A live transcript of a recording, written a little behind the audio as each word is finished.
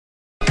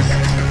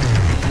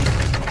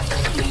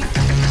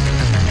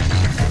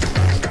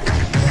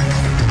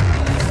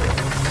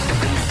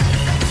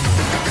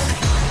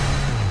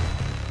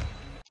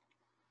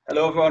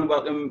everyone.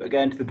 Welcome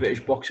again to the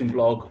British Boxing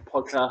Blog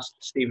podcast.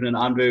 Stephen and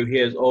Andrew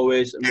here as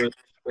always, and we're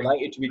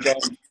delighted to be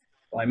joined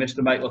by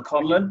Mr. Michael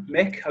Conlan.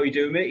 Mick, how are you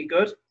doing, mate? You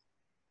good?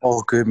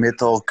 All good,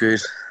 mate. All good.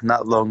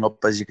 Not long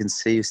up, as you can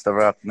see. Still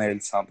wrapped now in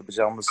Santa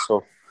pajamas,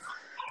 so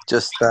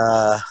just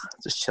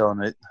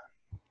chilling out.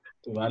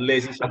 Good man,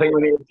 lazy. I think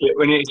we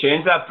need to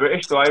change that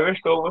British to Irish,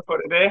 don't we, for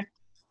today?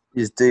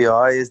 You do.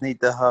 I just need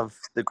to have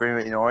the green,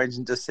 white, and orange,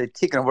 and just say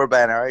taken over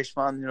by an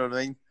Irishman. You know what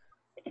I mean?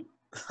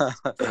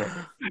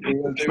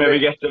 Maybe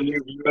get some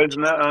new viewers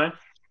and that, right?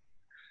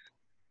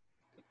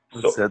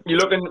 So you're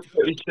looking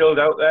pretty chilled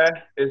out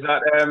there. Is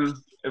that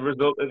a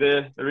result of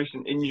the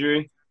recent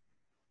injury?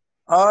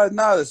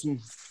 No,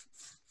 listen,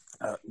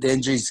 the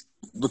injury's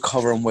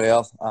recovering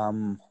well.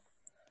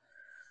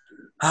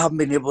 I haven't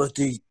been able to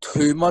do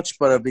too much,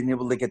 but I've been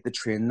able to get the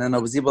training, and I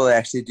was able to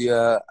actually do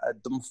a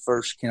done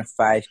first kind of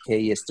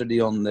 5K yesterday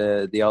on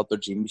the outdoor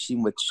gym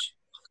machine, which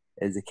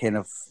is a kind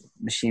of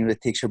machine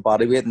that takes your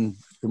body weight and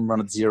can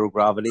run at zero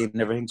gravity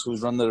and everything. So I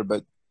was running at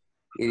about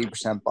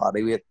 80%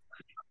 body weight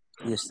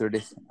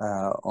yesterday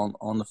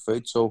on the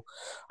foot. So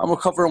I'm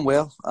recovering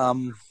well.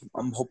 I'm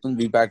hoping to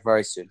be back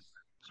very soon.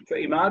 It's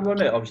pretty mad,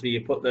 wasn't it? Obviously,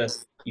 you put the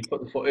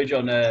footage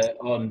on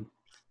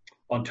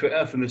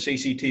Twitter from the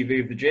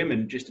CCTV of the gym,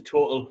 and just a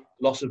total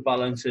loss of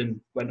balance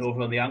and went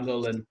over on the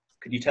ankle. And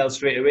could you tell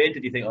straight away?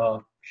 Did you think,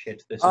 oh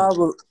shit, this?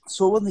 Well,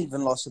 so it wasn't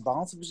even loss of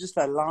balance. It was just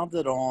I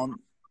landed on.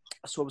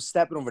 So I was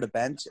stepping over the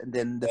bench, and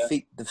then the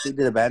feet of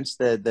the bench,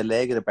 the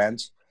leg of the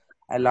bench,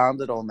 I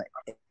landed on the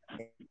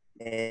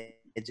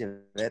edge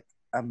of it,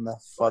 and the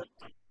foot.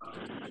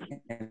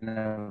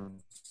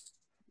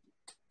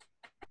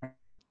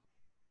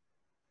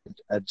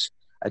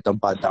 I done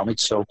bad damage,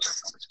 so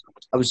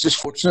I was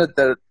just fortunate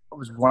that I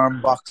was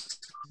wearing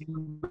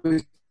boxing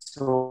boots.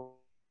 So,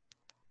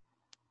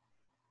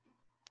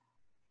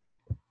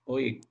 Oh,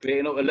 you're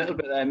breaking up a little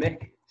bit there,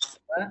 Mick.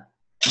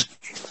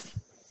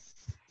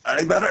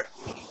 Any better?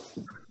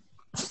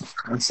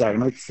 I'm sorry, I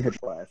might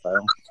hit Wi-Fi.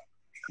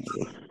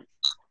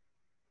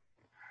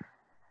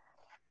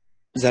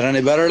 Is that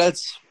any better,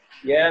 lads?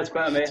 Yeah, it's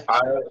better, mate.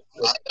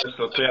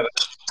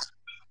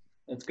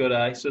 That's good,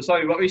 aye. So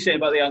sorry, what were you saying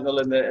about the ankle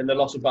and the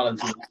loss of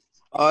balance? So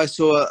I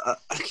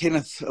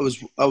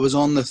was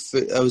on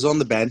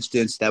the bench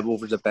doing step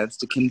over the bench.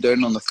 I came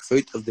down on the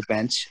foot of the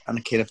bench, and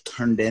I kind of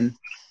turned in.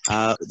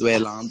 The way I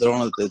landed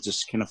on it, it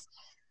just kind of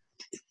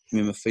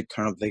made my foot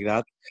turn up like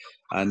that,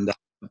 and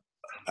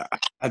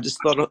I just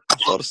thought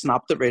I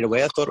snapped it right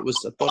away. I thought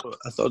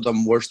I'd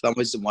done worse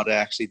damage than what I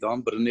actually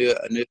done, but I knew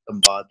I'd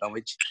done bad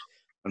damage.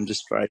 I'm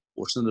just very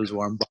fortunate I was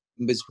wearing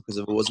boxing boots, because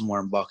if I wasn't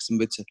wearing boxing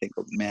boots, I think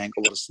my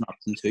ankle would have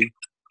snapped in two.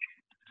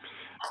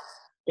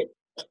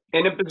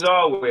 In a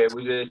bizarre way,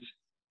 was it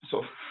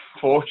sort of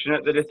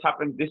fortunate that it's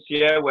happened this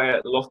year, where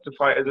lots of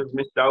fighters have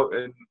missed out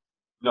and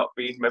not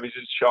been maybe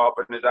as sharp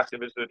and as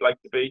active as they'd like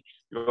to be?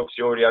 You've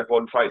obviously already had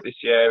one fight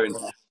this year, and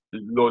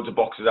there's loads of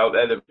boxers out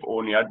there that've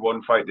only had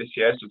one fight this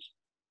year, so it's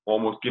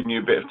almost giving you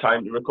a bit of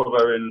time to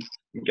recover and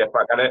get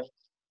back at it.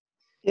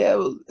 Yeah,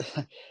 well,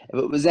 if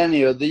it was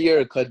any other year,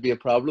 it could be a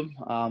problem.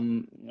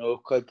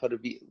 It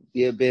could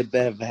be a bit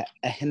of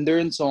a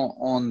hindrance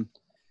on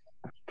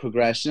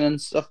progression and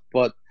stuff.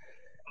 But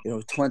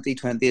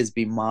 2020 has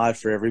been mad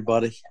for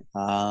everybody.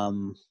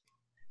 And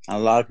a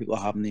lot of people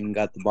haven't even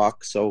got the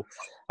box. So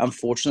I'm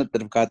fortunate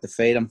that I've got the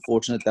fight. I'm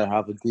fortunate that I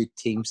have a good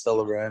team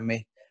still around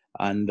me.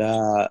 And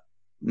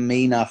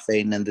me not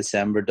fighting in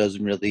December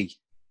doesn't really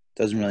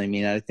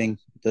mean anything.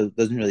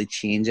 Doesn't really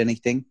change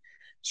anything.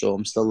 So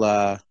I'm still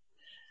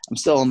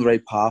on the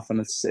right path, and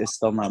it's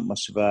still not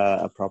much of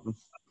a problem.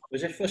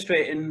 Was it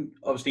frustrating?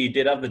 Obviously, you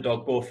did have the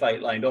Dogbo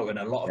fight lined up, and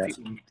a lot of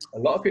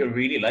people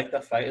really liked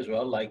that fight as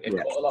well. Like, it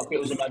caught a lot of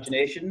people's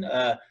imagination.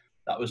 That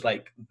was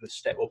like the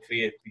step up for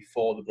you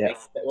before the big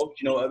step up. Do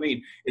you know what I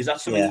mean? Is that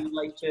something you'd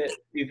like to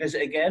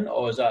revisit again,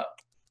 or is that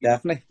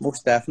definitely,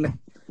 most definitely?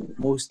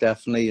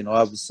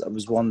 I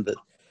was one that,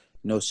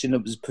 as soon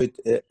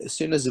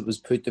as it was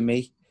put to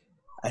me,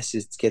 I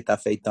said, get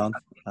that fight done.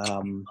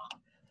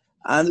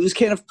 And it was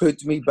kind of put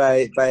to me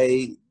by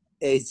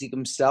Isaac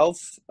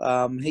himself.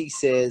 He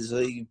says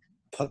he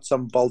put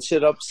some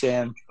bullshit up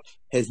saying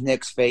his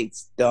next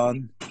fight's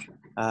done.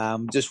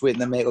 Just waiting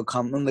to Mick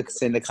Conlan to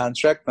sign the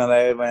contract. And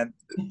I went,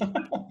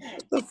 what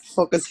the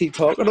fuck is he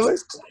talking about?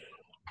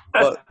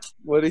 But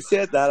when he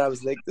said that, I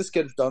was like, this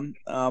kid's done.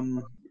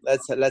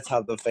 Let's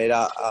have the fight.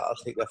 I'll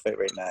take that fight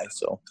right now.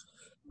 So,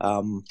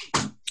 told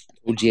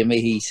Jamie,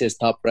 he says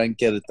top rank,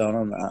 get it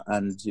done.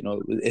 And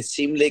it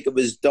seemed like it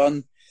was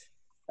done.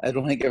 I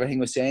don't think everything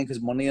was saying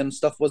because money and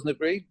stuff wasn't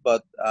agreed,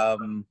 but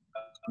it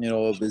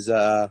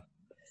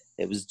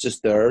was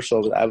just there.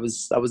 So that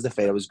was the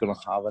fight I was going to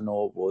have. I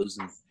know it was,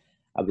 and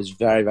I was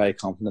very, very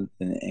confident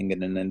in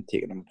getting in and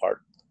taking them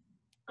apart.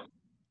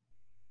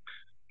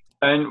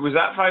 And was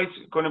that fight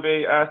going to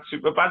be a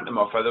super bantam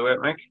or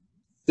featherweight, Mick?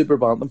 Super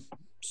bantam.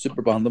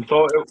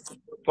 Thought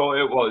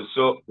it was.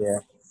 So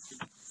yeah.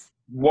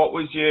 What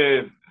was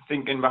your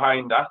thinking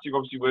behind that? You've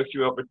obviously worked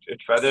your way up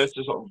at feather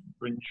to sort of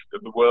reach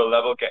the world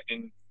level,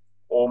 getting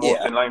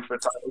almost in line for a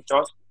title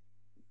shot.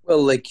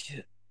 Well, like,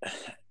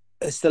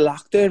 it's the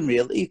lockdown,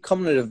 really.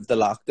 Coming out of the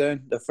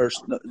lockdown,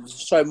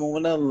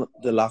 when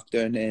the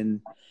lockdown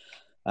in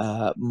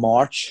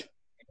March,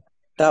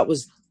 that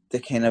was the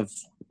kind of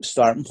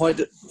starting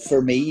point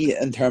for me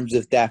in terms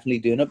of definitely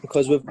doing it,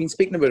 because we've been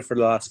speaking about it for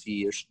the last few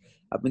years.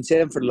 I've been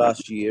saying for the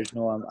last few years,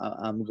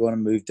 I'm going to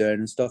move down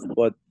and stuff,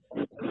 but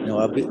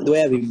the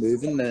way I've been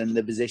moving and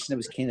the position I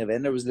was kind of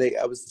in, I was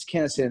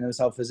kind of saying to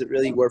myself, is it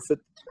really worth it?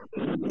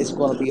 It's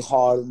going to be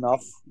hard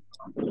enough,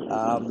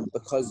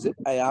 because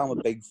I am a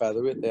big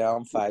featherweight. I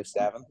am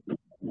 5'7",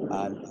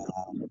 and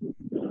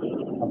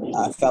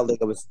I felt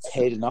like I was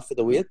tight enough at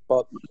the weight.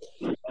 But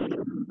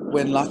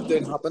when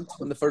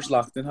the first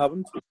lockdown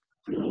happened,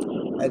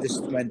 I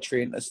just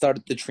I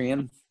started to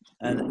train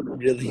and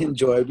really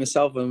enjoyed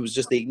myself, and was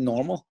just eating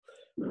normal,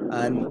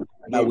 and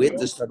my weight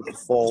just started to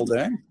fall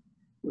down.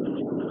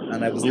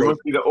 And I was You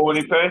must be the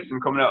only person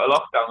coming out of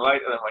lockdown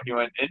later than when you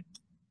went in.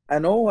 I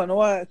know,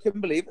 I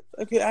couldn't believe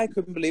it. I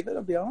couldn't believe it,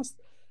 I'll be honest.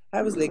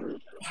 I was like,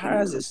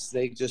 how is this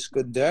like just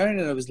going down?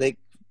 And it was like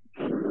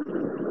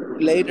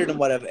later than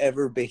what I've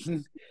ever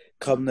been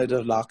coming out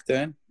of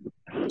lockdown,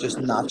 just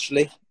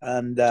naturally,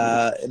 and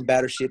in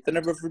better shape than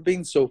I've ever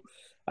been. So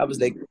I was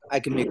like, I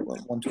can make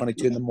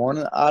 122 in the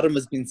morning. Adam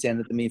has been saying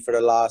it to me for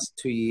the last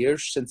 2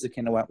 years since I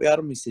kind of went with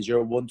Adam. He says, you're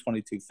a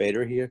 122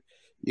 fighter here.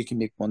 You can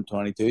make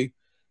 122.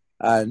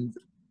 And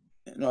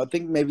I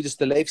think maybe just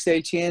the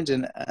lifestyle change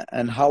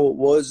and how it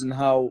was and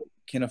how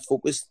kind of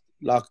focused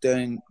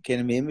lockdown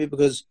kind of made me,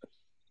 because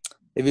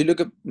if you look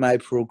at my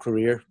pro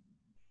career,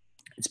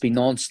 it's been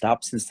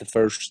non-stop since the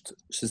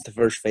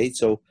first fight.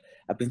 So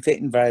I've been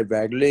fighting very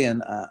regularly,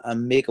 and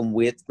I'm making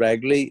weight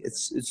regularly.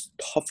 It's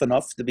tough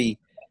enough to be,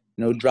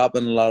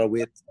 dropping a lot of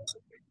weight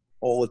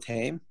all the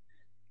time.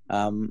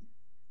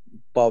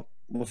 But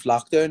with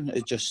lockdown,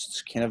 it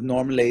just kind of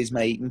normalized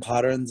my eating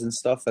patterns and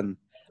stuff, and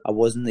I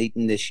wasn't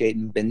eating the shit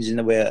and binging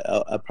the way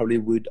I probably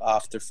would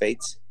after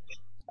fights,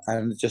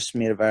 and it just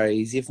made it very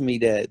easy for me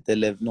to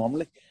live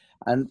normally.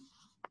 And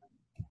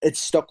it's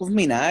stuck with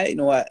me now.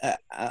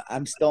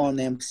 I'm still on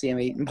them same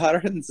eating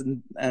patterns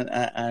and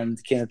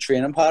kind of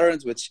training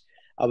patterns, which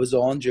I was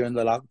on during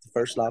the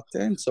first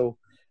lockdown. So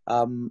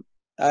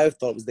I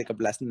thought it was like a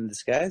blessing in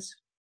disguise.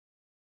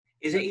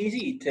 Is it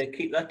easy to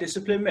keep that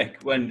discipline,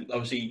 Mick? When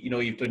obviously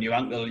you've done your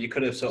ankle, you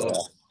could have sort of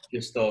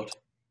just thought,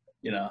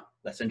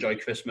 let's enjoy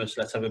Christmas,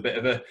 let's have a bit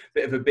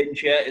of a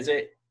binge here. Is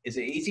it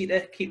easy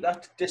to keep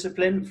that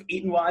discipline,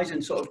 eating wise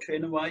and sort of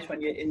training wise,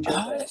 when you're injured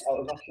out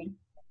of action?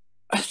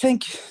 I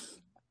think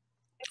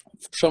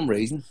for some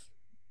reason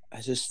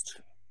I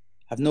just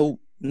have no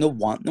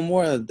want no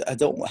more. I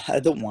don't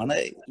want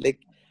to, like,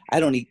 I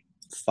don't eat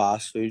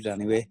fast food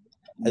anyway.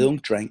 I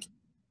don't drink.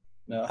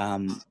 No.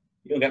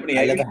 You don't get many.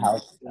 I live a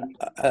house.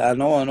 I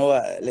know.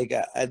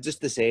 I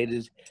just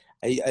decided.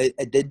 I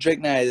did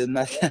drink now. I'm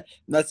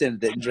not saying I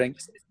didn't drink.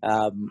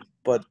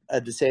 But I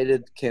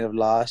decided kind of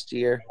last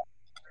year,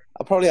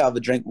 I'll probably have a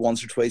drink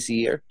once or twice a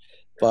year,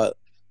 but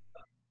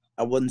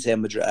I wouldn't say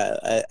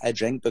I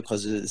drink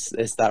because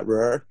it's that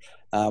rare.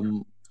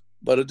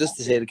 But I just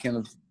decided kind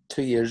of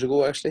 2 years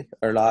ago, actually,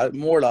 or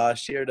more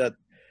last year, that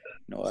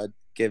I'd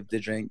give the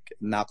drink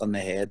a knock on the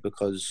head,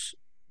 because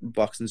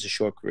boxing's a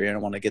short career and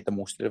I want to get the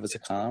most out of it as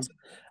I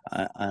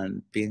can.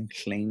 And being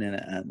clean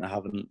and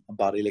having a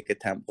body like a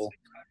temple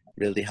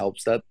really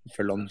helps that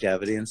for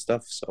longevity and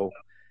stuff. So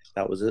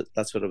that was it.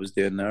 That's what I was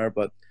doing there.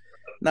 But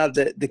now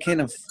the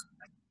kind of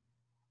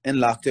in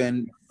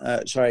lockdown,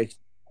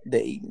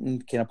 the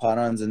eating kind of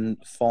patterns and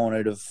falling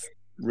out of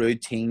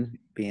routine,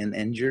 being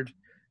injured,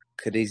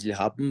 could easily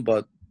happen.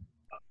 But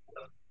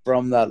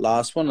from that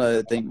last one,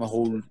 I think my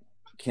whole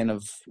kind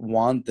of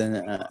want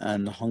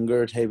and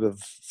hunger type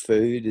of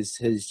food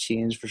has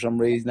changed for some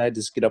reason. I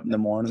just get up in the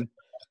morning.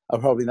 I'll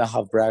probably not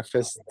have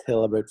breakfast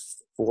till about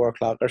 4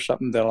 o'clock or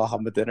something. Then I'll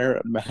have my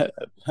dinner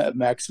at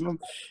maximum.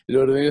 You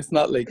know what I mean? It's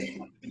not like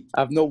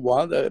I have no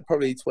want. I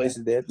probably eat twice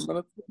a day at the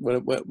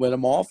minute. When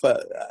I'm off, I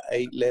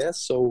eat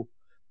less. So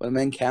when I'm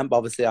in camp,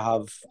 obviously I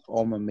have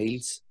all my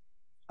meals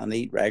and I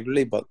eat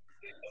regularly. But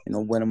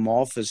when I'm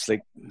off, it's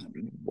like,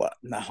 what?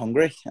 I'm not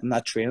hungry. I'm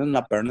not training. I'm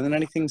not burning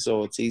anything.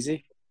 So it's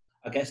easy.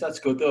 I guess that's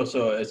good though.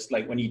 So it's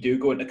like when you do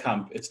go into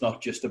camp, it's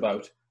not just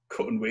about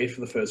cutting weight for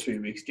the first few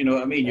weeks. Do you know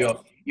what I mean? Yeah.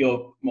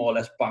 You're more or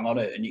less bang on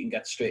it, and you can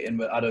get straight in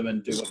with Adam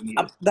and do what you need.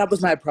 That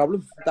was my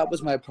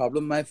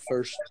problem. My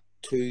first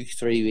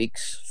 2-3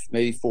 weeks,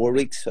 maybe 4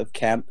 weeks of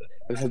camp,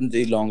 I was having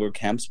to do longer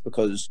camps,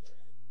 because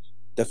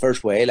the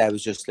first while I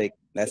was just like,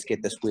 let's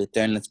get this weight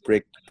down, let's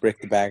break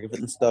the back of it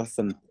and stuff.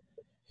 And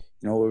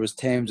there was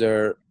times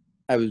where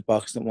I was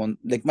boxing at one,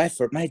 like my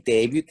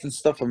debut and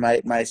stuff, or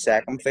my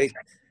second fight.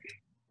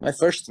 My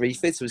first 3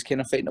 fights I was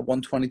kind of fighting at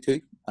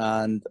 122,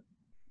 and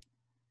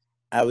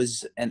I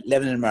was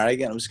living in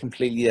America, and it was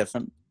completely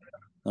different.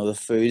 The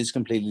food is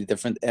completely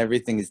different.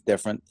 Everything is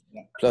different.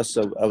 Yeah. Plus,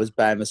 I was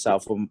by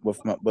myself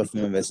with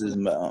my missus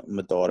and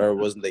my daughter. It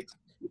wasn't like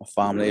a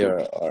family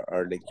or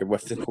like you're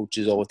with the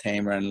coaches all the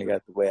time or anything like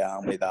that, the way I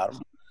am with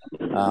Adam.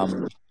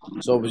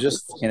 So I was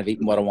just kind of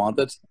eating what I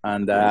wanted,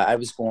 and I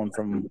was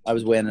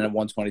weighing in at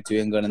 122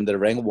 and going into the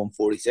ring at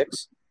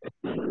 146.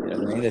 You know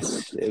what I mean?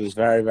 It was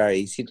very, very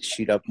easy to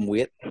shoot up in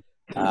weight.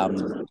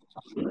 And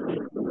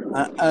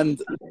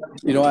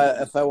you know,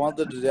 if I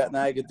wanted to do that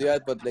now, I could do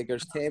it. But like,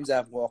 there's times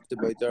I've walked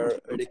about there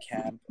out of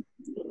camp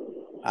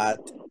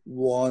at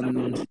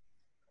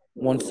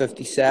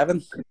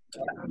 157.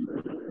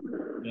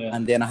 Yeah.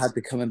 And then I had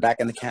to come back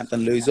in the camp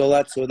and lose all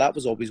that. So that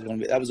was always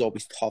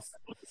tough.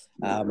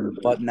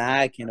 But now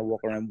I kind of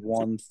walk around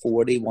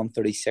 140,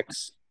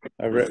 136,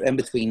 or in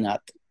between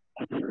that.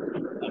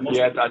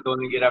 Yeah, I don't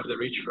think you'd have the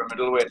reach for a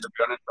middleweight, to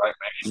be honest, right,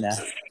 mate.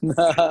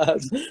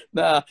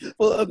 Nah.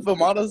 Well, if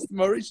I'm honest,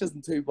 my reach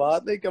isn't too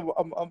bad. Like I'm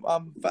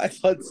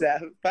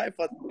 5'7", kind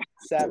of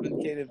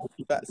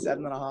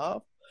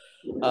 7.5.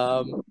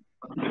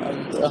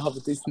 And I have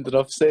a decent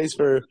enough size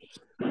for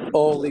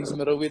all these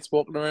middleweights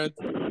walking around.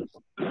 There's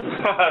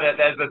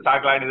the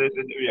tagline of this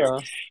interview.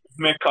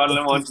 Mick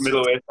Conlan wants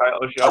middleweight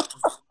title shot.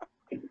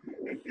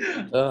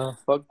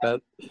 Fuck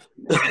that.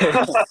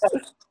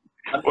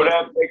 But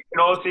in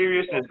all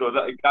seriousness, though,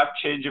 that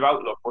change of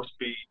outlook must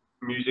be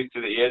music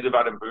to the ears of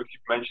Adam Booth.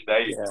 You've mentioned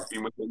there you've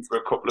been with him for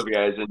a couple of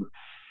years, and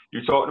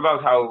you talked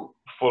about how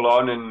full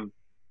on and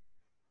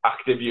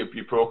active your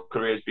pro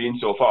career has been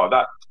so far.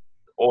 That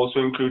also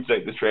includes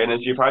like the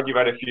trainers you've had. You've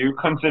had a few,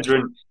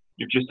 considering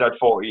you've just had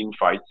 14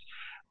 fights.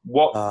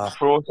 What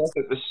process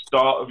at the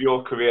start of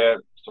your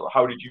career? So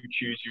how did you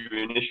choose your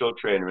initial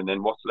trainer, and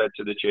then what's led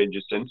to the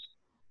changes since?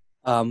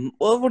 Well,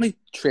 I've only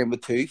trained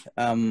with two,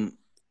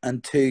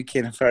 and two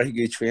kind of very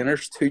good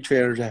trainers. Two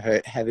trainers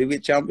are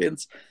heavyweight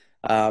champions,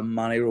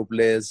 Manny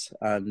Robles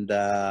and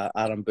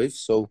Adam Booth.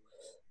 So,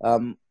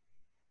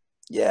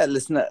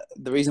 listen,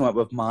 the reason I went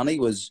with Manny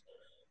was,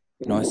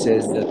 you know, I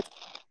says that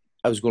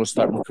I was going to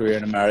start my career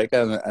in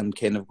America and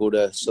kind of go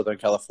to Southern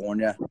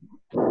California,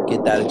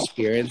 get that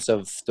experience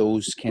of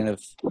those kind of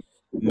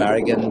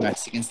American,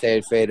 Mexican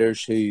style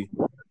fighters who, you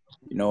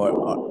know,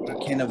 are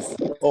kind of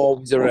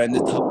always around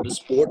the top of the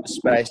sport,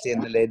 especially in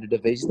the later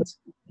divisions.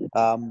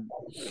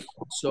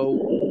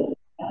 So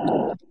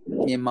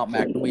me and Matt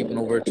McNamee went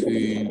over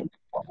to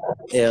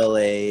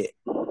LA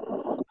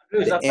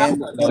the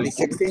end of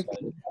 2016.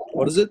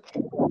 What is it?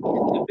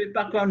 A bit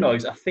background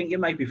noise. I think it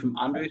might be from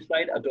Andrew's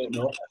side. I don't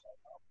know.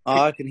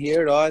 I can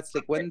hear it. It's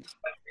like wind.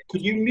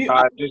 Could you mute?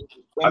 I've just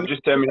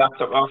turned my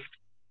laptop off.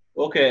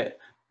 Okay.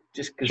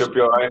 Just because. Should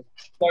be alright.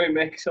 Sorry,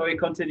 Mick. Sorry,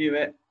 continue,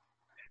 mate.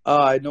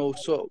 I know.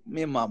 So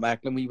me and Matt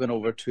McNamee went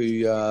over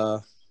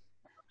to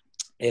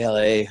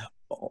LA.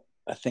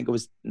 I think it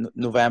was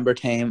November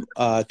time,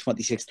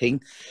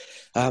 2016.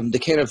 They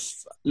kind of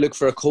look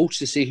for a coach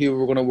to see who we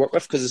were going to work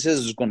with, because it says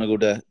it was going to go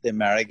to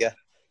America.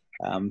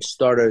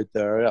 Start out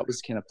there. That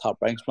was kind of top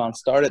ranks plan.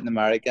 Start in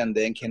America and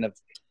then kind of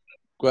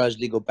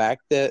gradually go back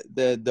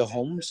the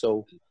home.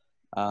 So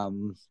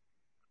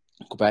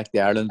go back to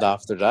Ireland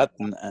after that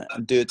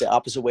and do it the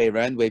opposite way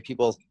around, where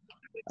people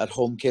at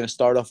home kind of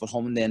start off at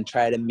home and then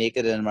try to make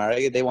it in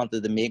America. They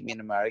wanted to make me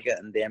in America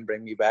and then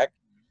bring me back.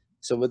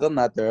 So we done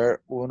that there.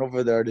 We went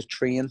over there to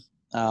train.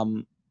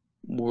 We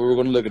were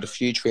going to look at a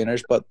few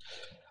trainers, but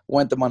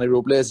went to Manny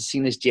Robles. I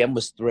seen his gym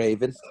was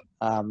thriving.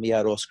 He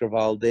had Oscar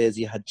Valdez,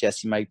 he had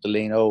Jesse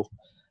Magdaleno,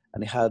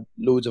 and he had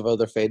loads of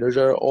other fighters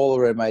there, all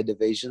around my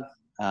division.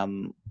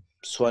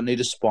 So I knew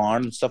the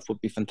sparring and stuff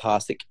would be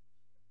fantastic.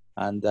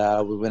 And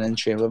we went in and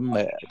trained with him.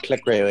 I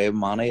clicked right away with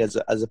Manny as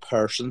a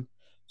person,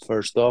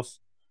 first off.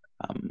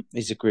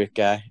 He's a great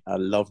guy, a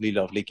lovely,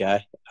 lovely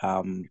guy.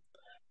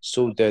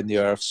 So down to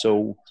earth,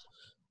 so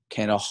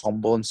kind of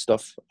humble and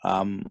stuff.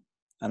 And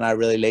I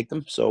really liked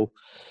him. So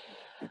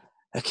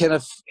I kind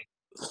of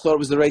thought it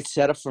was the right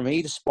setup for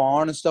me. The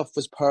sparring and stuff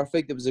was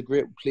perfect. It was a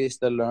great place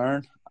to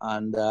learn.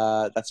 And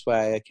that's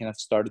why I kind of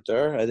started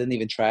there. I didn't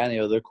even try any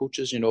other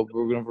coaches. You know,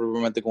 we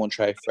were meant to go and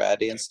try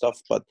Friday and stuff.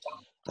 But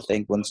I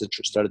think once I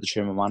started to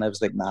train with Manny, I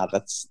was like, nah,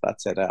 that's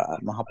it.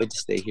 I'm happy to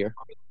stay here.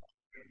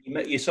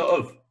 You sort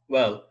of,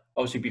 well,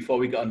 obviously before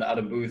we got into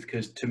Adam Booth,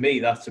 because to me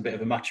that's a bit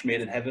of a match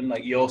made in heaven.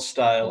 Like your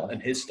style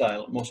and his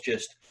style must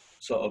just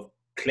sort of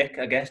click,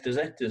 I guess. Does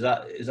it? Is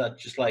that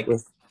just like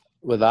with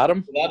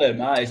Adam? With Adam,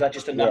 is that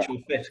just a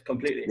natural fit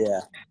completely?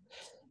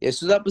 Yeah.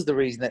 So that was the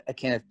reason that I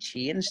kind of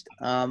changed.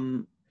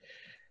 You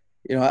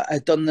know,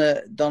 I'd done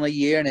a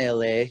year in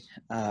LA.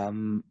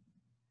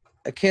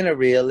 I kind of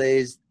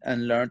realized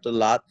and learned a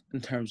lot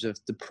in terms of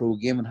the pro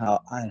game and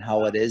how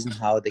it is and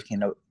how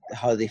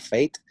they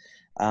fight.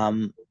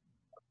 And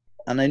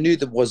I knew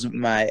that wasn't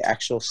my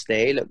actual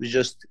style. It was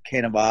just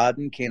kind of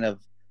adding kind of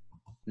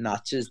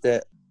notches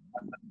the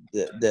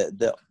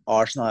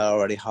arsenal I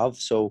already have.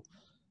 So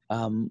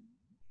I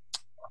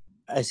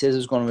said I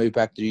was going to move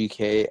back to the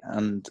UK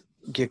and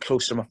get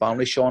closer to my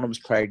family. Shauna was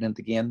pregnant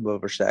again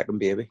with her second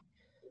baby.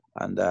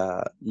 And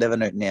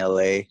living out in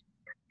LA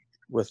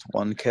with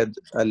one kid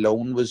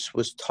alone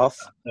was tough.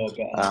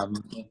 Okay.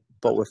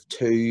 But with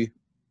two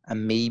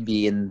and me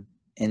being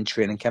in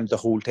training camp the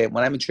whole time,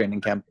 when I'm in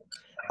training camp,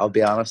 I'll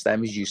be honest,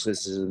 I'm as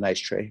useless as a nice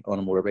tray on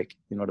a motorbike.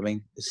 You know what I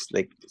mean? It's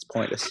like, it's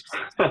pointless.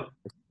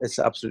 It's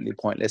absolutely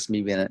pointless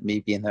me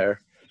being there.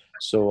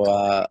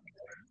 So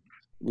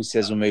we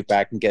says we'll move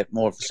back and get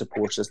more of a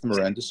support system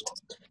around us.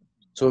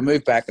 So we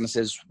moved back and it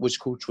says,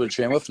 which coach will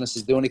train with? And it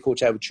says, the only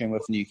coach I would train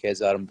with in the UK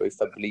is Adam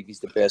Booth. I believe he's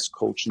the best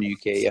coach in the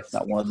UK, if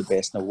not one of the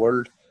best in the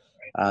world.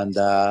 And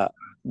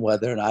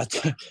whether or not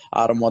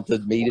Adam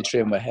wanted me to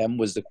train with him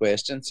was the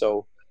question.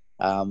 So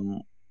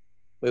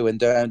we went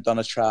down, done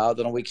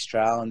a week's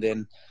trial, and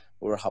then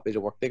we were happy to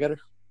work together.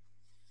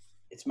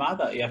 It's mad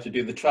that you have to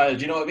do the trial.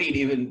 Do you know what I mean?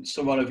 Even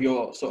someone of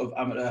your sort of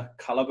amateur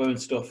caliber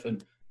and stuff.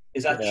 And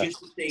is that just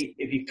to see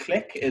if you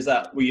click?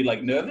 Were you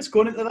like nervous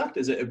going into that?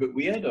 Is it a bit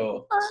weird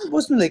or? It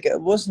wasn't like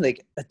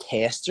a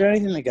test or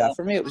anything like that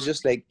for me. It was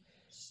just like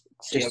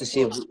just to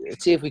see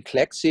if we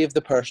clicked, see if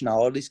the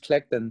personalities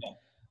clicked, and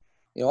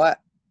you know,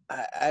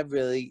 I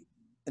really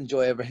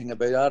enjoy everything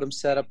about Adam's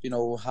setup. You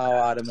know, how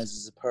Adam is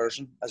as a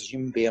person, as a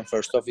human being.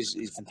 First off, he's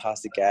a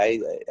fantastic guy.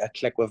 I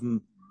click with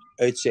him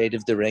outside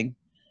of the ring.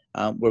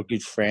 We're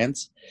good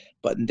friends,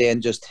 but then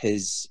just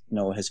his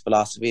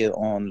philosophy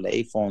on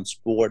life, on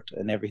sport,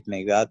 and everything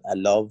like that, I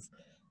love.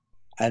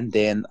 And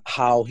then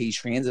how he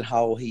trains and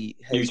how his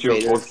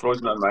YouTube both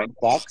frozen on mine.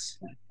 Box.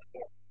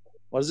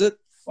 What is it?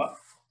 What?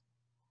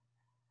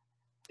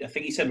 I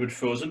think he said we'd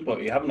frozen,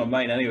 but you haven't on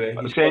mine anyway.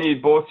 I'm saying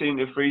you both seem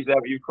to freeze there,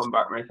 but you come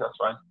back, mate. That's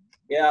fine.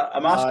 Yeah,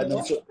 I'm asking.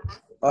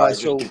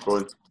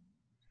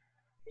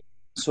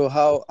 So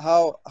how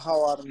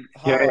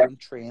Adam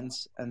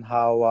trains and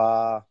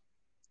how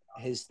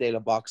his style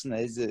of boxing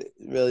is, it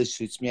really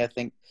suits me. I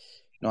think,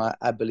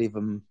 I believe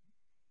I'm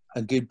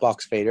a good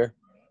box fighter,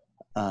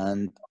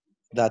 and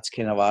that's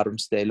kind of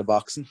Adam's style of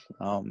boxing.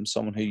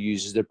 Someone who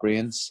uses their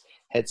brains,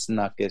 hits and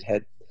not get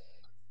hit.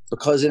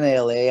 Because in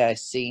LA, I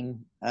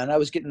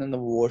was getting in the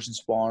wars and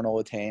sparring all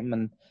the time,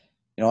 and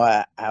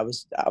I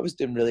was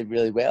doing really,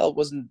 really well. It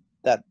wasn't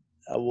that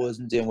I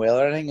wasn't doing well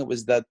or anything. It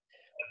was that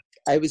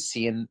I was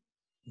seeing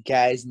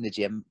guys in the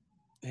gym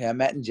who I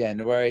met in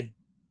January.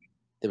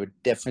 They were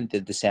different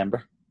in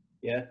December.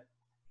 Yeah.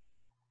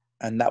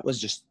 And that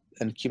was just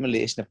an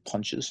accumulation of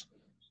punches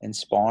in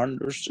sparring.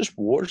 There was just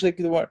wars. Like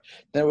they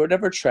were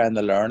never trying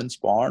to learn in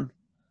sparring.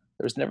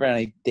 There was never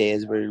any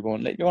days where you're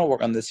going, like, you want to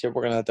work on this here,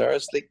 work on that there.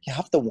 It's like you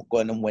have to go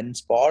in and win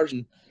spars.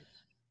 And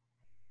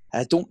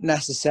I don't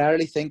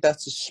necessarily think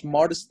that's the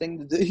smartest thing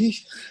to do,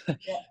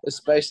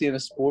 especially in a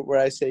sport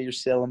where I say you're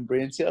selling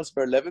brain cells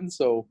for a living.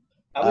 So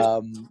I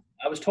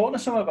was talking to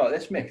someone about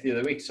this, Mick, the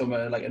other week.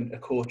 Someone like a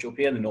coach up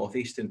here in the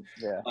Northeast, and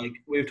like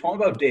we were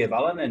talking about Dave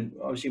Allen, and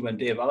obviously when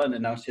Dave Allen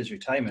announced his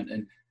retirement,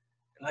 and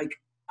like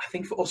I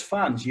think for us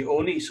fans, you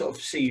only sort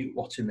of see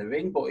what's in the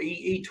ring, but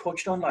he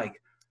touched on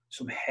like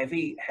some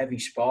heavy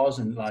spars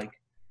and like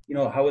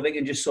how they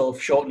can just sort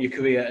of shorten your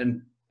career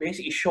and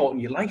basically shorten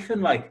your life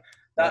and like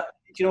that.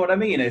 Do you know what I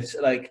mean? It's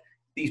like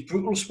these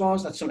brutal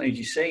spars that sometimes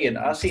you see, and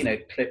I seen a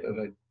clip of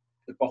a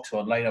boxer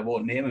online. I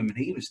won't name him, and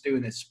he was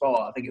doing this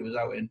spar. I think it was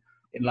out in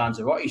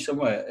Lanzarote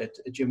somewhere at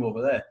a gym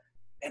over there,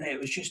 and it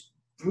was just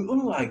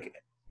brutal. Like,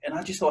 and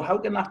I just thought, how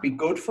can that be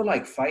good for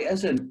like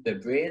fighters and their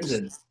brains?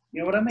 And you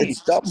know what I mean?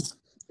 It's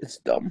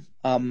dumb.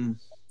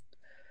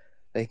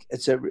 Like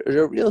it's a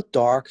real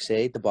dark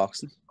side to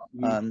boxing,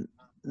 and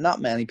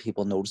not many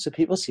people notice it.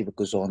 People see what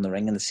goes on in the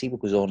ring, and they see what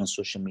goes on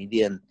social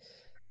media,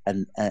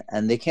 and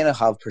they kind of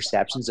have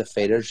perceptions of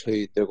fighters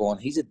who they're going,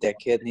 he's a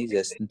dickhead and he's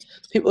this. And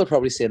people are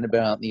probably saying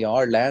about the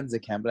yard, lands the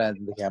camp,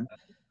 lands the camp.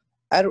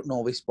 I don't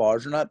know if he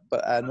spars or not,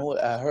 but I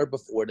heard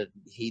before that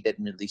he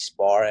didn't really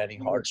spar any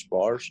hard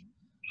spars.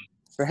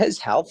 For his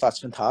health, that's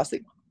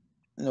fantastic.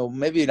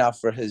 Maybe not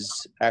for his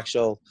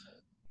actual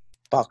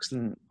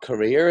boxing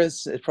career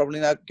is probably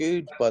not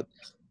good, but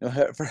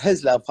for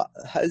his health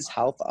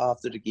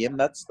after the game,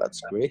 that's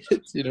great.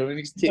 He's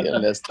taking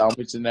less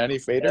damage than any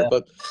fighter,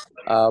 but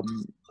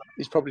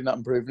he's probably not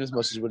improving as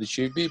much as what he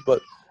should be.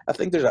 But I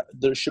think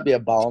there should be a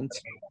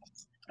balance.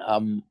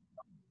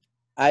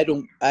 I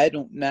don't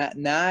now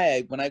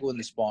when I go in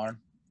the sparring,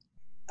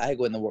 I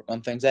go in to work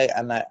on things. I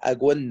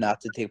go in not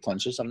to take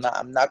punches. I'm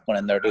not going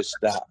in there to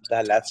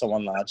let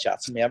someone land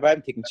shots at me. If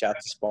I'm taking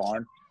shots to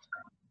sparring,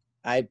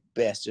 I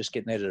best just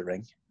getting out of the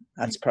ring.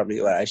 That's probably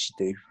what I should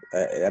do.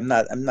 I'm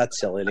not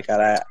silly like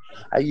that.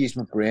 I use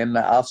my brain.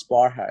 I'll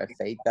spar how I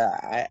fight.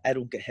 I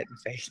don't get hit in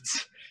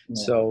fights.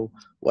 Yeah. So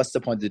what's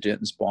the point of doing it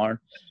in sparring?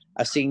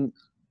 I've seen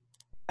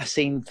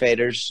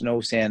fighters,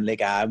 saying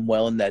like I'm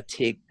willing to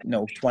take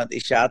 20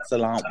 shots to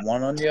land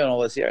one on you and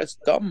all this here. It's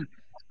dumb.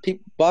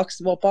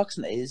 What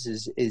boxing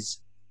is,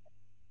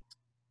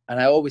 and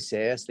I always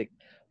say it's like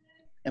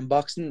in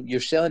boxing you're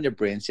selling your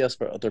brain cells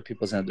for other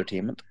people's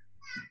entertainment.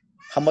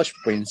 How much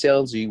brain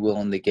cells are you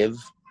willing to give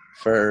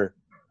for?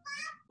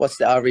 What's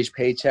the average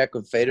paycheck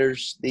of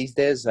fighters these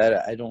days?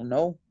 I don't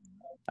know.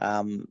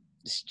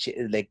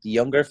 Like the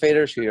younger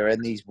fighters who are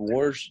in these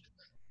wars,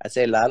 I'd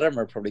say a lot of them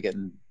are probably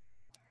getting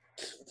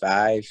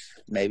 5,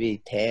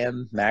 maybe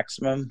 10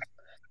 maximum.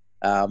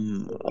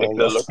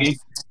 If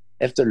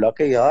they're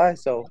lucky, yeah.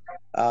 So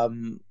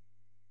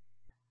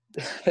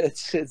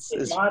it's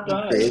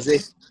crazy.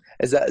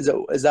 Is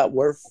that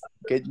worth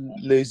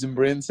losing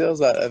brain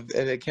cells? If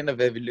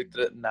you looked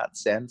at it in that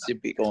sense,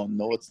 you'd be going,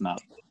 no, it's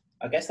not.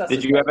 I guess that's.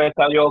 Did you ever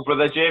tell your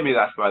brother Jamie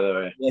that, by the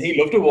way? Yeah, he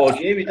loved a war,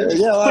 Jamie, didn't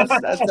he? Yeah,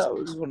 that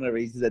was one of the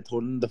reasons I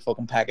told him to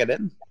fucking pack it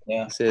in.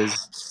 Yeah. He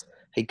says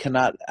he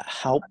cannot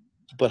help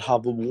but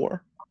have a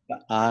war,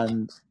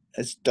 and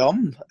it's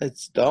dumb.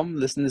 It's dumb.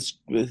 Listen, it's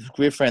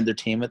great for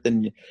entertainment,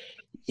 and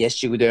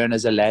yes, you go down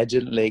as a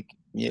legend, like,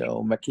 you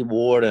know, Mickey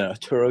Ward and a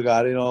tour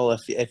guide and all,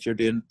 if you're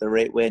doing it the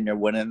right way and you're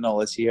winning and all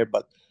this here.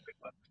 But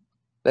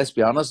let's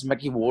be honest,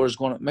 Mickey Ward's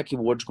going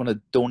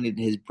to donate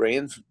his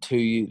brain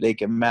to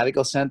like a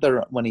medical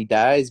center when he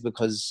dies,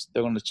 because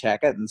they're going to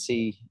check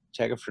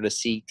it for the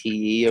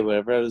CTE or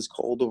whatever it is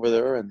called over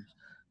there, and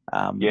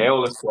all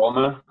the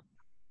trauma.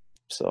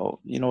 So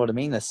you know what I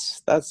mean.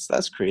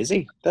 That's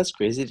crazy. That's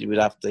crazy. You would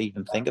have to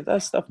even think of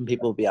that stuff, and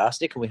people will be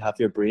asking, "Can we have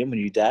your brain when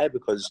you die?"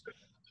 Because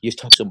you've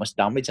took so much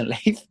damage in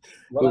life.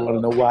 We want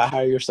to know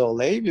how you're still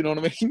alive. You know what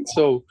I mean?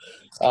 So,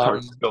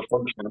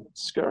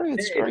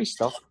 scary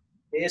stuff.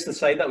 Here's the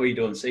side that we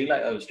don't see.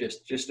 Like, I was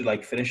just to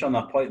like finish on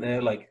that point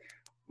there. Like,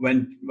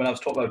 when I was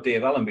talking about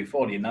Dave Allen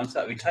before he announced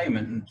that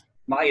retirement, and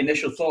my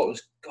initial thought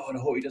was, God, I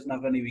hope he doesn't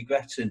have any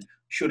regrets, and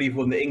should he have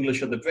won the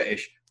English or the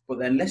British? But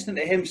then listening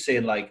to him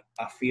saying, like,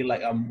 I feel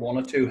like I'm one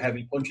or two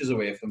heavy punches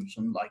away from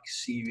some like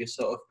serious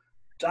sort of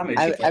damage.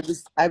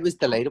 I was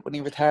delighted when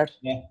he retired.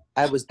 Yeah.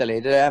 I was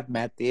delighted. I've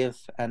met Dave,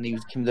 and he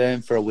came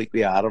down for a week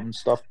with Adam and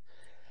stuff,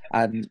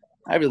 and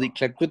I really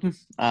clicked with him.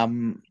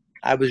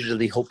 I was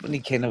really hoping he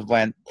kind of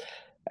went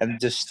and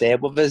just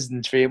stayed with us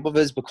and trained with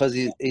us, because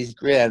he's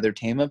great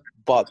entertainment,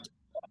 but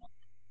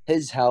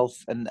his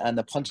health and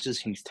the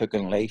punches he's took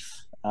in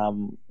life,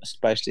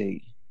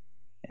 especially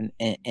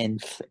in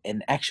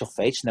actual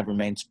fights, never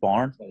mind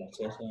sparring,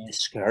 it's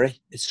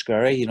scary. It's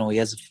scary. You know, he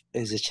has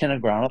a chin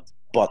of granite,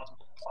 but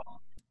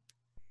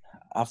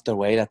after a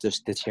while that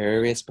just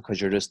deteriorates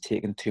because you're just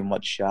taking too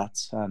much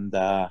shots. And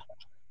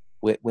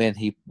when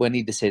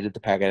he decided to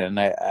pack it in,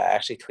 I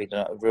actually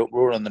tweeted,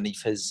 wrote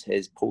underneath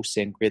his post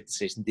saying, "Great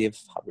decision, Dave.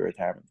 Happy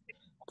retirement."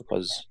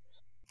 Because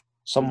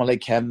someone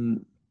like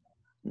him,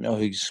 you know,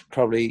 who's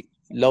probably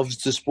loves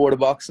the sport of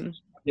boxing,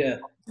 yeah,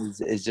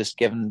 is just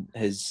giving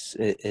his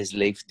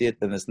life date,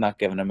 and it's not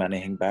giving him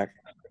anything back.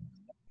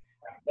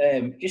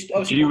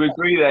 Do you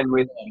agree then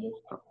with?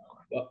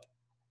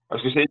 I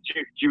was going to say,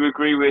 do you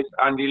agree with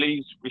Andy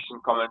Lee's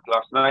recent comment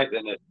last night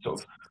then that sort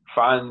of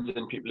fans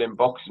and people in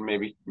boxing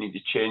maybe need to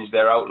change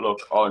their outlook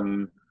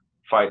on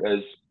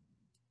fighters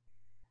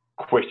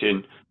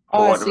quitting,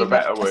 for want of a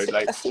better word?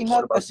 I seen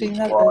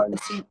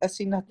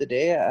that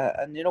today,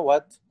 and you know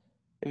what?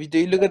 If you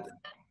do look at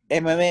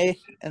MMA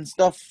and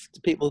stuff,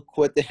 people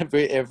quit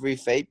every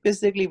fight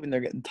basically when they're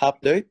getting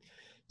tapped out.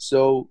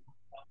 So,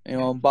 you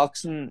know, in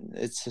boxing,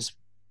 it's just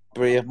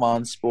brave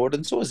man's sport,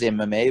 and so is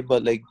MMA.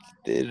 But like,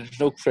 there's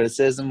no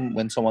criticism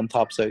when someone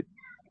tops out.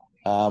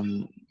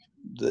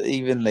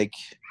 Even like,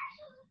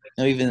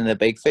 you know, even in the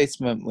big fights,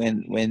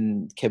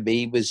 when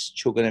Khabib was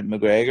choking at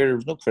McGregor, there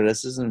was no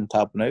criticism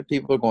topping out.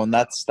 People are going,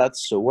 that's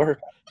sore.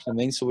 I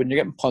mean, so when you're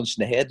getting punched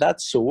in the head,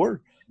 that's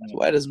sore. So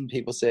why doesn't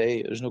people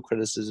say there's no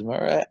criticism?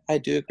 Or I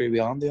do agree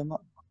with Andy on that.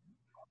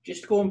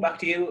 Just going back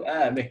to you,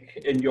 Mick,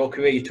 in your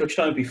career, you touched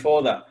on it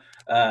before that.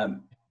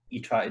 You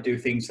try to do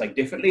things like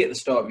differently at the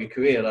start of your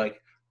career, like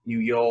New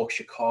York,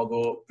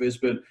 Chicago,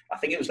 Brisbane. I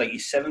think it was like your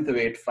 7th or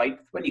 8th fight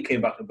when you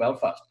came back to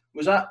Belfast.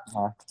 Was that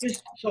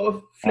just sort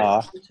of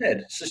flipped its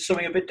head? So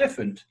something a bit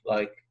different,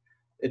 like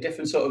a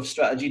different sort of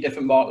strategy,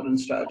 different marketing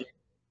strategy?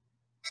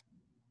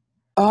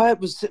 It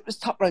was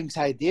Top Rank's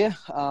idea.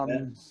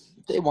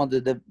 They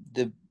wanted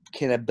to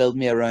kind of build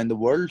me around the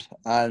world,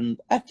 and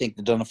I think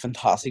they've done a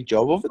fantastic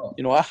job of it.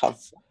 You know, I have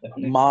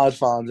mad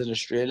fans in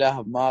Australia, I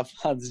have mad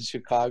fans in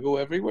Chicago,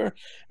 everywhere.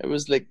 It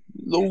was like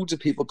loads of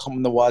people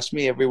coming to watch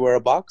me everywhere I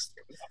boxed,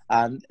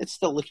 and it's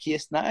still the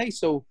case now.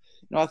 So,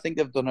 you know, I think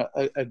they've done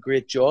a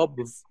great job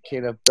of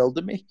kind of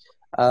building me.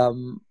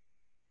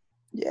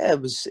 Yeah, it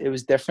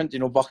was different, you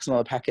know, boxing on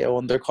a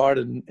Pacquiao undercard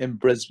in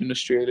Brisbane,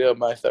 Australia,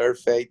 my 3rd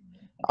fight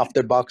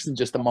after boxing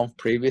just a month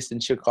previous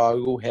in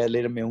Chicago,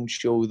 headlining my own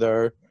show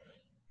there.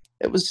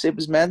 It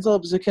was mental.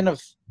 It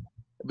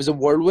was a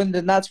whirlwind,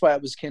 and that's why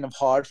it was kind of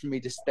hard for me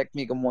to stick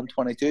making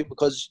 122,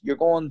 because you're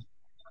going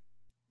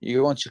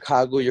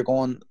Chicago, you're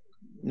going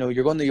New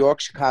York,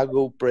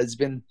 Chicago,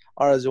 Brisbane,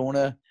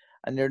 Arizona,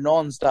 and you're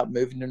non-stop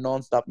moving, you're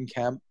non-stop in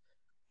camp.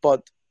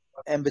 But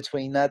in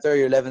between that, there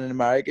you're living in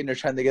America and you're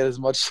trying to get as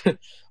much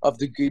of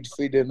the good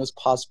food in as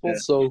possible. Yeah.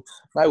 So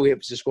my weight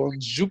was just going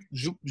zoop,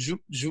 zoop,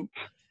 zoop, zoop,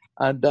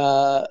 and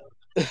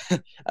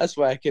that's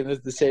why I kind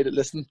of decided,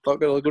 listen,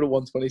 fuck it, I'll go to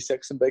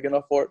 126 and big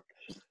enough for it.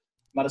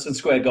 Madison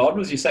Square Garden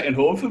was your second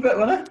home for a bit,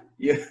 wasn't it?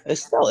 Yeah. It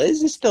still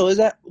is.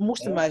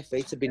 Most of my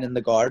fights have been in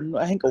the Garden.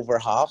 I think over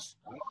half,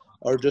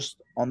 or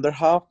just under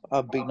half,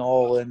 have been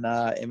all in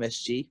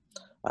MSG.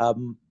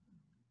 And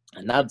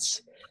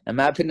that's, in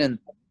my opinion,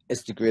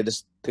 it's the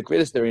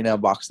greatest arena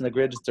of boxing, the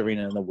greatest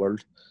arena in the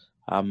world.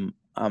 I'm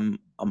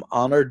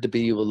honoured to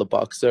be able to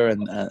box there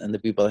and the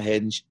people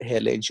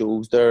headline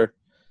shows there.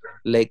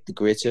 like the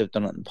greats who have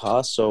done it in the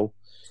past. So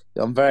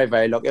I'm very,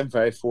 very lucky. I'm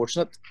very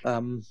fortunate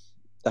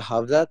to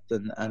have that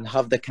and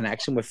have the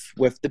connection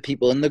with the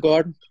people in the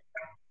garden.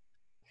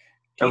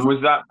 And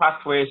was that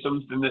pathway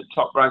something that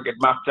Top Rank had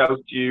mapped out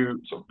to you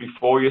sort of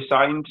before you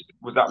signed?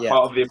 Was that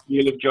part of the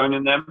appeal of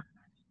joining them?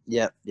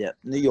 Yeah.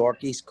 New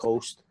York, East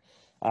Coast.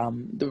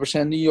 They were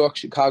saying New York,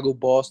 Chicago,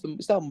 Boston.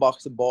 We still haven't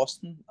boxed in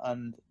Boston,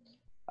 and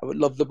I would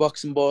love to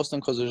box in Boston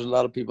because there's a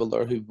lot of people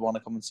there who want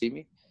to come and see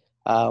me.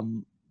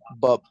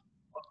 But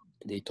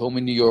they told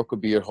me New York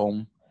would be your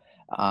home,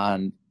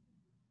 and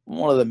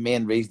one of the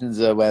main reasons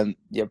when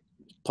you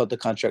put the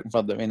contract in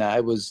front of me now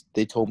was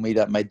they told me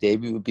that my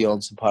debut would be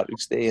on St.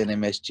 Patrick's Day in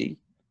MSG.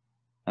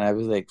 And I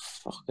was like,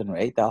 fucking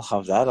right, I'll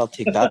have that. I'll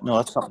take that.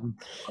 No,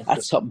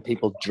 that's something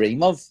people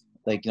dream of.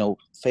 Like,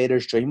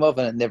 fighters dream of,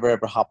 and it never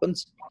ever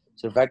happens.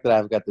 So the fact that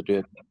I've got to do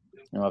it,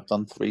 I've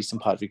done 3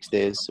 St. Patrick's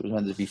Days. It was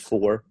meant to be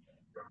 4.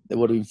 There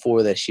would have been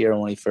 4 this year,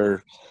 only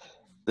for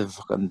the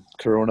fucking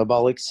corona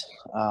bollocks.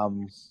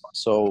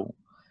 So,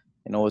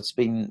 it's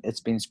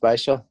been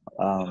special.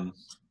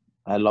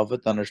 I love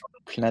it, and there's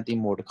plenty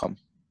more to come.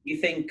 You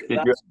think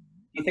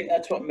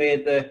that's what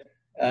made the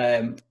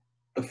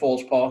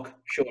Falls Park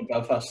show in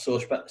Belfast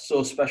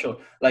so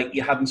special? Like,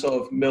 you hadn't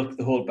sort of milked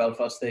the whole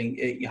Belfast thing.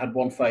 You had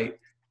one fight,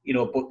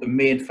 but the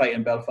main fight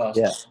in Belfast,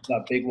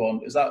 that big one,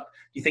 do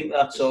you think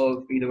that's sort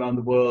of been around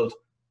the world,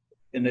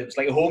 and it's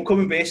like a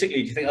homecoming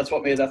basically? Do you think that's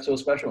what made that so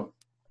special?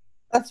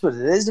 That's what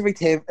it is. Every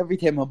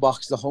time I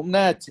box the home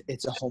net,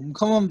 it's a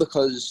homecoming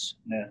because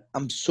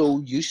I'm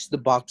so used to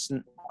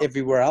boxing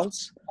everywhere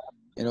else.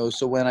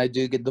 So when I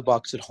do get the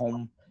box at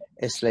home,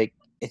 it's like,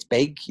 it's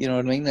big, you know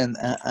what I mean?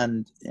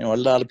 And a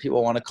lot of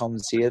people want to come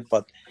and see it,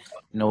 but,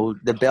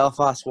 the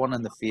Belfast one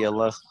and the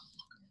Fiala,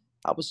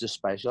 that was just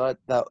special.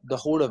 The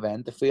whole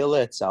event, the Fiala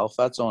itself,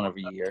 that's on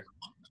every year.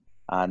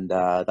 And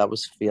that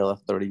was Fiala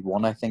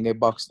 31, I think I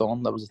boxed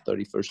on. That was the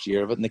 31st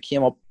year of it. And they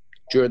came up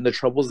during the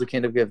Troubles to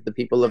kind of give the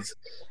people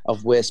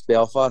of West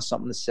Belfast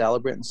something to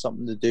celebrate and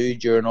something to do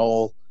during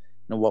all,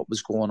 what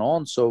was going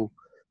on. So,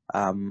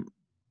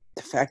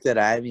 the fact that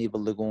I'm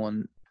able to go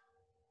and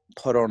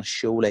put on a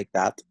show like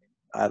that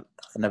at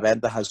an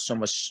event that has so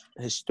much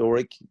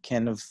historic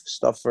kind of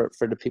stuff for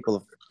the people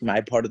of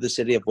my part of the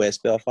city of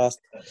West Belfast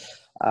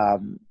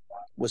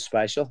was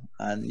special.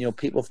 And,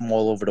 people from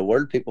all over the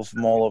world, people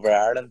from all over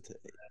Ireland,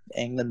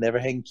 England,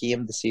 everything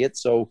came to see it.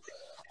 So,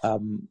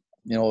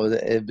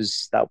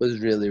 that was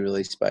really,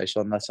 really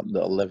special, and that's something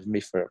that'll live with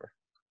me forever.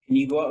 Can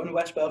you go out in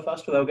West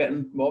Belfast without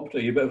getting mobbed? Are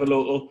you a bit of a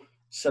local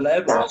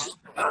celeb?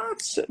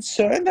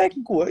 Certain I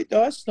can go out.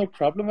 That's no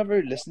problem.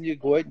 Ever listen, you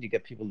go out and you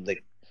get people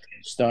like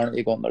staring at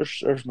you going,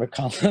 "There's Mick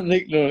Conlan,"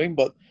 like, you know what I mean?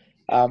 But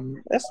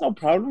that's no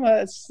problem.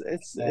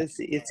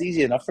 It's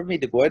easy enough for me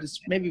to go out. It's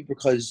maybe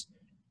because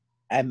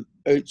I'm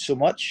out so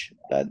much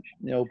that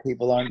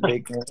people aren't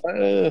big.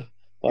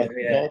 But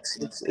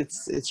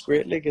it's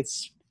great. Like,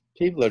 it's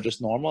people are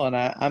just normal, and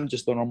I'm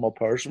just a normal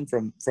person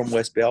from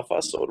West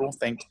Belfast, so I don't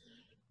think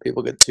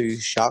people get too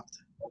shocked.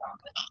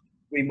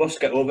 We must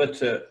get over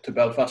to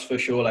Belfast for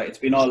sure. Like, it's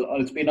been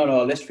on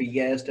our list for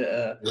years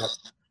to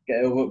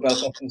get over to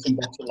Belfast and some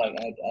boxing. Like,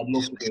 I'd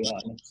love to do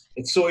that. And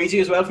it's so easy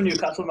as well for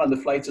Newcastle, man. The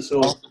flights are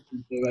so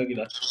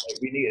regular.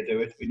 Like, we need to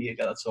do it. We need to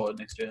get that sorted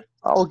next year.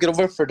 I'll get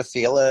over for the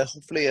Fiala.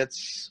 Hopefully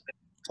it's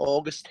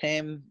August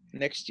time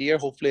next year.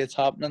 Hopefully it's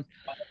happening.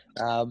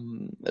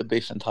 It'd be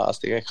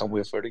fantastic. I can't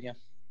wait for it again.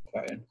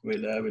 Right, we'll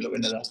look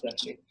into that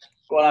definitely.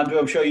 Go on, Andrew.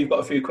 I'm sure you've got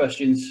a few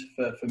questions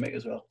for Mick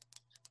as well.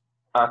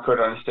 I could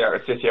honestly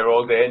sit here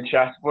all day and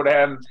chat, but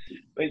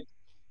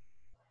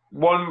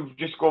one,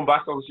 just going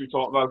back, obviously we're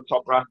talking about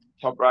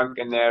Top Rank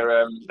and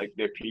their like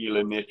the appeal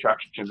and the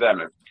attraction of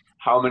them.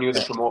 How many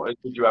other promoters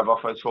did you have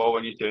offers for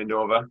when you turned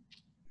over?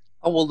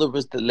 Oh, well, there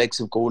was the likes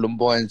of Golden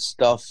Boy and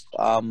stuff.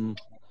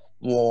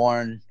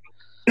 Warren.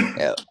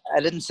 Yeah, I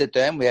didn't sit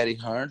down with Eddie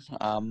Hearn.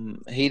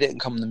 He didn't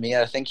come to me.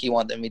 I think he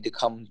wanted me to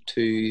come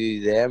to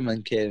them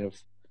and kind of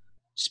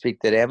speak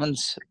to them.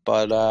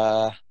 But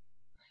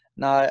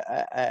no,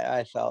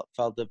 I felt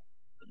that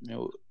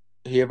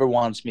whoever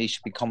wants me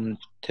should be coming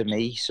to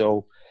me.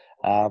 So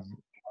I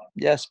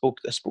spoke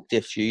to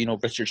a few.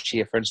 Richard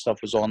Schaefer and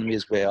stuff was on me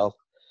as well.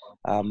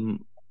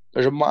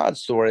 There's a mad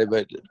story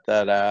about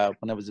that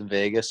when I was in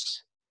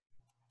Vegas.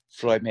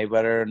 Floyd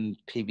Mayweather and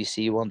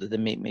PBC wanted to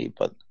meet me,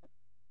 but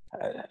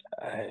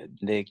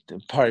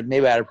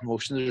Mayweather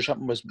Promotions or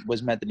something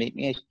was meant to meet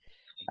me,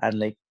 and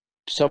like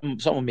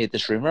someone made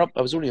this rumor up.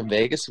 I was only in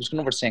Vegas. I was going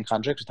over to sign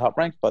contracts with Top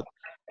Rank, but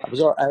I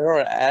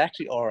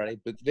actually already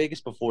booked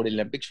Vegas before the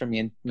Olympics for me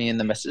and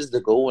the missus to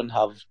go and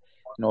have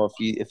a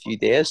few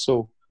days.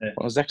 So when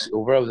I was actually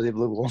over, I was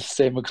able to go and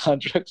sign my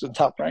contracts with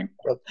Top Rank.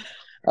 But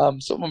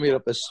someone made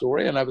up a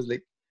story, and I was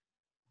like,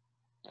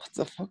 what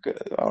the fuck?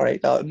 All right,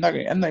 I'm not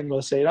going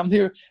to say it. I'm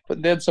here.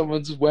 But then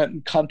someone just went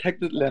and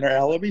contacted Leonard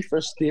Ellaby for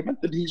a statement,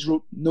 and he's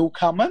wrote no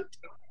comment.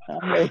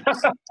 I'm like,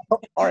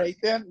 all right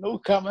then, no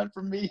comment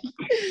from me.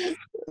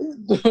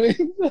 I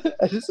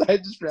just ran.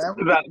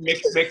 Is that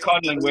Mick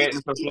Conlan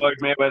waiting for Floyd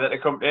Mayweather to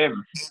come to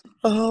him?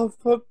 Oh,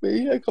 fuck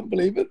me. I can't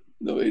believe it.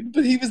 No,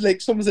 but he was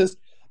like, someone says,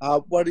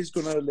 what he's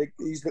going to, like,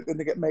 he's looking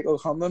to get Michael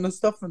Conlan and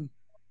stuff. And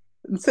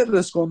instead of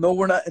us going, no,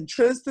 we're not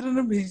interested in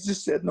him, he's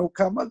just said no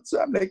comment. So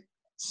I'm like,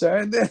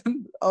 sound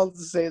then. I'll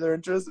just say they're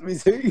interested in me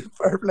too.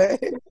 Fair play.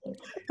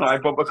 I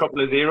bump a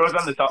couple of zeros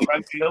on the top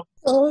rank deal.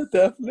 Oh,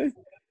 definitely.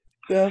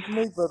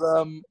 Definitely. But,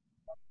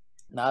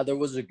 nah, there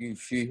was a good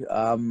few.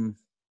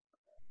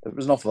 There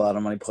was an awful lot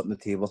of money put on the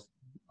table.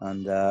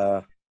 And,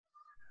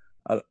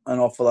 an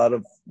awful lot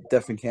of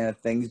different kind of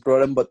things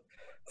brought in, but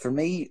for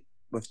me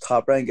with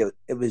Top Rank,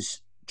 it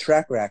was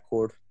track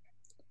record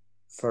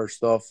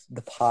first off,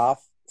 the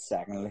path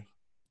secondly,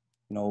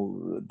 you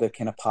know, the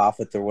kind of path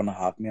that they're going to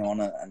have me on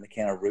and the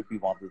kind of route we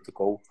wanted to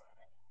go,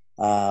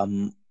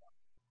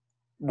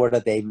 where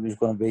the debut was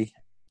going to be,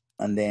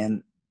 and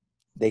then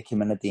they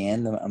came in at the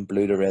end and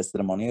blew the rest of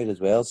the money out as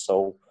well.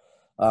 So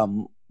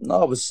no,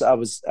 I was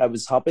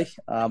happy.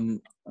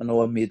 I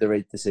know I made the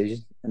right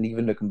decision, and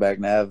even looking back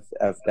now,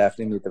 I've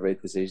definitely made the right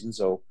decision.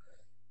 So,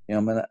 you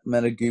know, I'm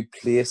in a good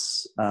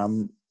place,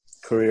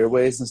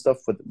 career-wise and stuff,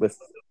 with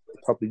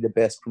probably the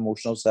best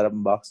promotional setup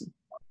in boxing.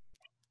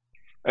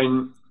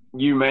 And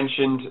you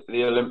mentioned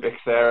the Olympics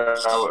there.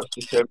 I was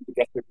determined to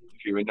get to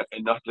you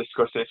and not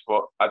discuss this,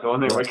 but I don't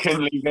think we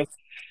can leave it.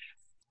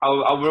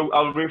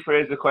 I'll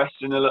rephrase the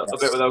question a little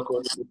bit without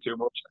going into too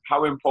much.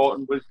 How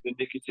important was the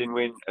nicotine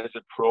win as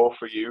a pro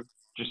for you,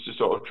 just to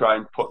sort of try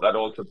and put that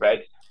all to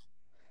bed?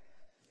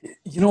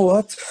 You know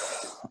what?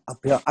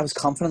 I was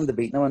confident to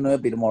beat him. I know I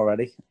beat him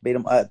already.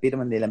 I beat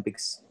him in the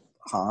Olympics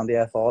handy,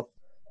 I thought.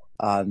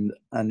 And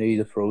I knew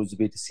the pros would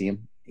be the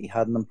same. He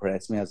hadn't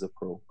impressed me as a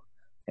pro.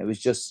 It was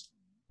just,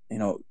 you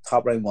know,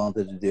 Top Rank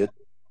wanted to do it.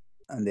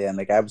 And then,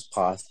 like, I was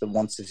past it.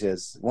 Once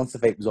the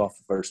fight was off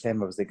the first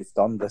time, I was like, it's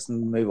done.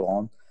 Listen, move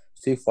on.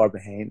 It's too far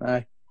behind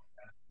now.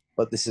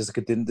 But this is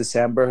like, in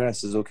December, and I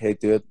says, okay,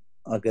 do it.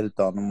 I'll get it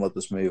done, and we'll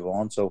just move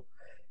on. So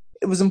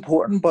it was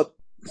important, but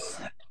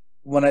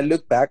when I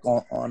look back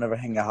on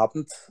everything that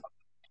happened,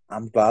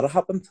 I'm glad it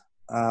happened.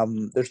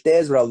 There's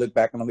days where I'll look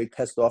back and I'll be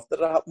pissed off that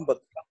it happened,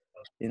 but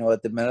you know,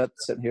 at the minute,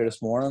 sitting here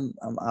this morning,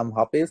 I'm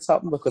happy it's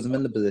happened because I'm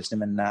in the position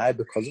I'm in now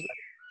because of it.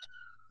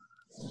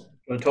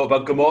 Want to talk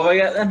about Gomorrah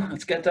yet then?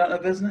 Let's get down to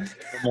business.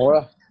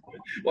 Gomorrah.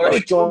 What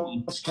about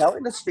Josh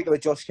Kelly? Let's speak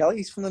about Josh Kelly.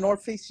 He's from the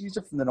Northeast. He's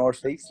from the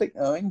Northeast. Like,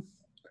 you know what I mean?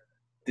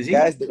 Does he?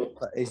 Guys,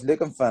 he's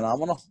looking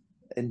phenomenal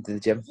in the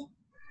gym.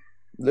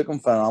 Looking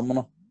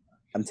phenomenal.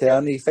 I'm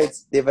telling you, he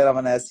fights David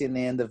Avanesi in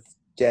the end of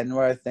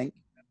January, I think.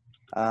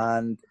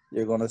 And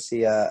you're going to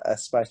see a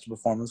special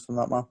performance from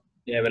that man.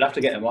 Yeah, we'll have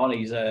to get him on.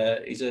 He's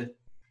a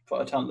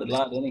quite a talented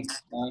lad, isn't he?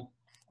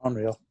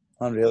 Unreal.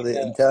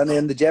 Yeah. I'm telling you,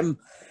 in the gym,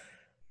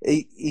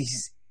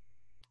 he's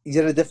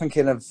in a different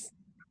kind of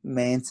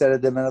mindset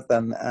at the minute,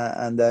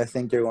 and I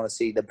think you're going to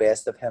see the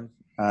best of him.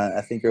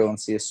 I think you're going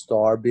to see a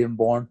star being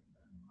born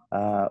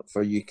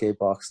for UK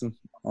boxing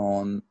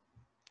on,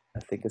 I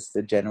think it's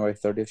the January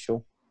 30th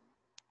show.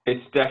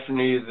 It's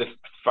definitely the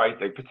fight,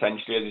 like,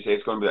 potentially, as you say,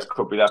 it's going to be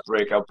could be that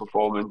breakout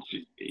performance.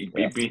 He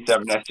beats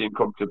Avanesian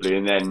comfortably,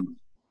 and then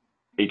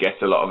he gets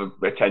a lot of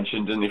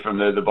attention, doesn't he, from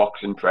the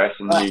boxing press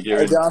and media.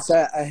 To be honest,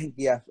 I think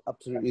he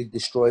absolutely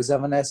destroys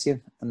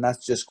Avanesian, and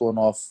that's just going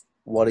off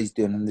what he's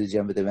doing in the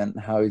gym at the event,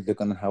 and how he's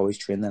looking, and how he's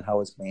training, and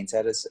how his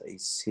mindset is.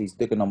 He's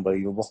looking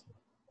unbelievable.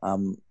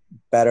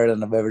 Better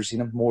than I've ever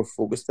seen him, more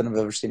focused than I've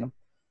ever seen him,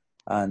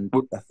 and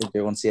I think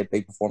you're going to see a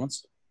big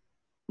performance.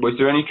 Was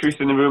there any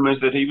truth in the rumours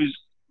that he was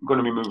going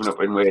to be moving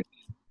up in weight?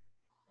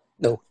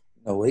 No,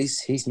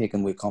 he's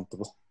making weight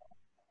comfortable.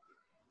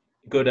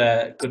 Good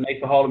night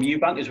for Harlem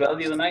Eubank as well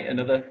the other night.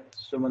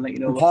 Someone that you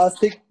know.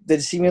 Fantastic. Did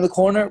you see me in the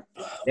corner?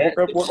 Yeah.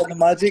 Working the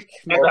magic.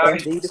 More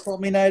MD to call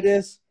me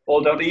nowadays.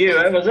 All down to you,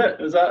 eh? Was it?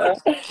 Was that?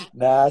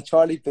 Nah,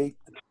 Charlie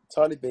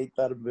beat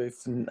Better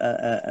Booth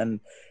and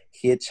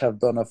H have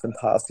done a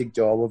fantastic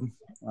job of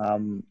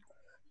him.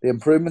 The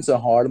improvements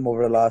on Harlem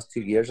over the last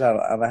 2 years,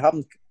 and I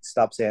haven't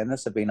stopped saying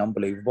this, have been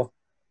unbelievable.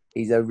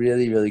 He's a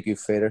really, really good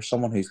fighter,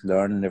 someone who's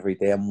learning every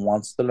day and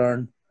wants to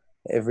learn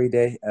every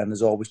day and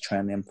is always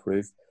trying to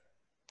improve.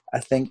 I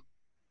think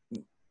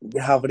we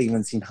haven't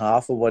even seen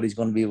half of what he's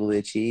going to be able to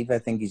achieve. I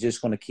think he's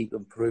just going to keep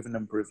improving.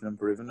 I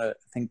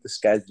think the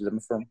sky's the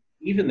limit for him.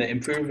 Even the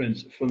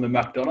improvements from the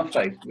McDonough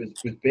fight was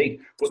big.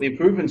 But the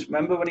improvements,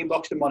 remember when he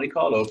boxed in Monte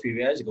Carlo a few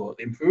years ago?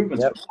 The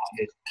improvements,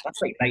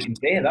 that's like night and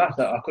day. That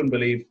I couldn't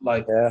believe.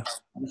 Like, yeah,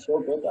 I'm so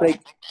good.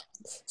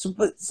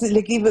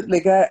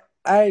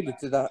 I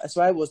looked at that.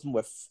 So I wasn't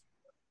with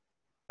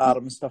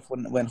Adam and stuff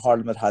when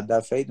Harlem had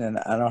that fight, and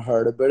I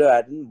heard about it.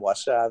 I didn't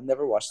watch it. I've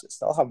never watched it.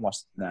 Still haven't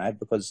watched it now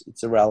because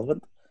it's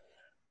irrelevant.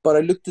 But I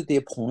looked at the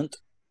opponent.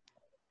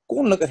 Go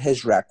and look at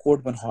his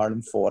record when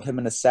Harlem fought him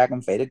in his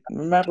second fight.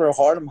 Remember,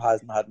 Harlem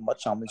hasn't had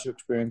much amateur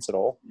experience at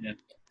all. Yeah.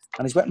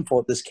 And he's went and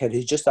fought this kid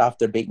who's just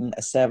after beating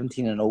a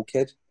 17-0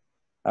 kid,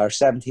 or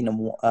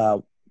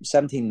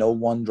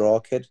 17-0 draw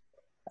kid.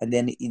 And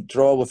then he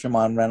draw with your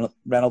man,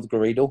 Reynolds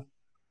Garrido,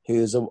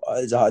 who is a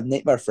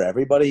nightmare for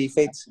everybody he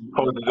fights.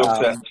 Holds his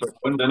upset for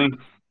fun, doesn't he?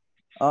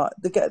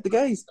 The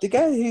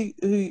guy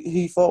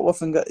who fought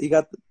with and he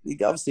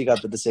obviously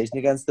got the decision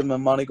against him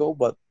in Monaco,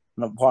 but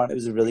apparently it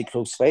was a really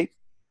close fight.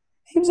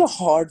 He was a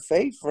hard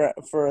fight for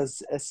a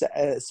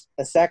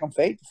second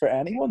fight for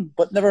anyone,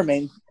 but never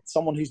mind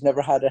someone who's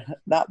never had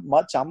that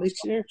much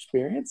amateur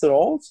experience at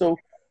all. So,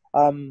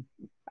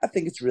 I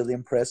think it's really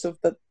impressive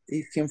that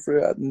he came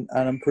through it and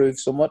improved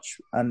so much.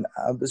 And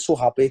I was so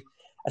happy.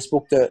 I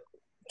spoke to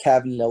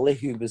Kevin Lilly,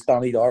 who was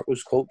Danny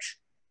Darko's coach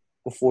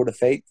before the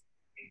fight,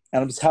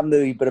 and I was having a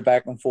wee bit of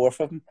back and forth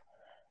with him.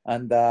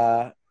 And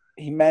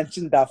he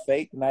mentioned that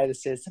fight, and I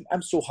just said,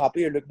 "I'm so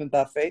happy you're looking at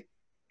that fight.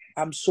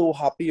 I'm so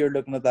happy you're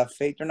looking at that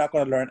fight. You're not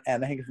going to learn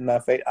anything from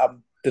that fight.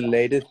 I'm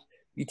delighted.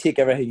 You take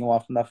everything you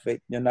want from that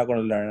fight. You're not going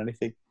to learn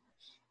anything."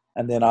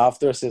 And then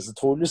after, I says, "I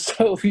told you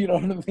so." You know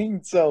what I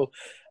mean? So,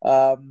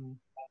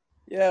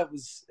 yeah,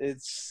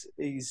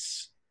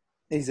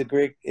 he's a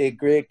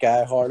great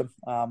guy,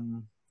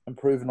 Harlem.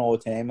 Improving all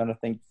the time, and I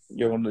think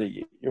you're going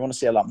to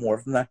see a lot more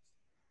from that.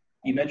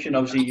 You mentioned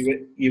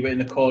obviously you were in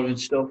the corner and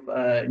stuff,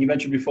 and you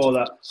mentioned before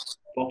that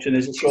boxing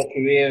is a short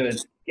career. And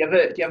do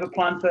you have a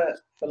plan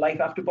for life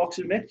after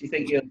boxing, Mick? Do you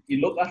think you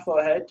look that far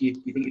ahead? Do you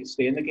think you'd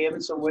stay in the game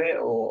in some way,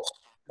 or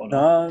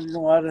not?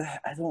 No, I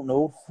don't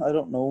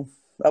know.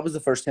 That was the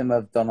first time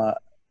I've done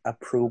a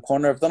pro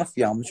corner. I've done a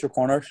few amateur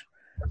corners,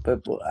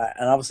 and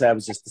obviously I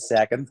was just the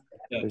second.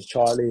 Because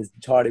Charlie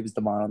was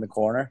the man on the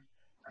corner.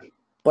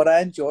 But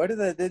I enjoyed it.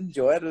 I did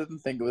enjoy it. I didn't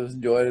think it was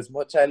enjoyed as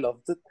much. I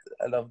loved it.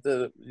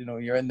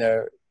 You're in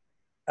there.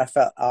 I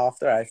felt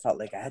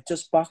like I had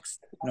just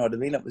boxed. You know what I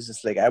mean? It was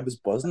just like I was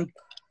buzzing.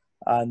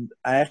 And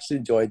I actually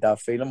enjoyed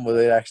that feeling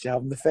without actually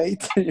having the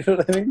fight. You know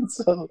what I mean?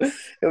 So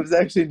it was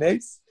actually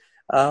nice.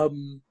 But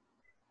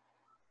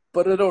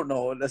I don't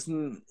know.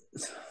 Listen,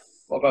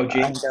 what about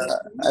James?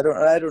 I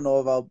don't know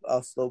if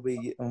I'll still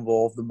be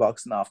involved in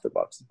boxing after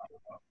boxing.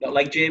 Not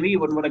like Jamie, you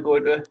wouldn't want to go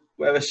into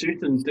wear a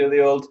suit and do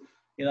the old,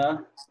 the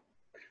man.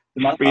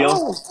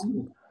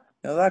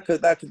 That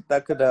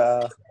could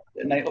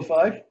 9 to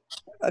 5.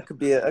 That could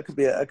be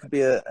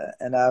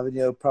an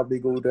avenue I'd probably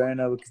go down.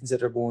 I would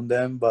consider going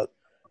down, but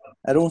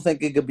I don't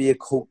think it could be a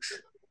coach.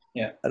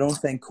 Yeah. I don't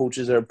think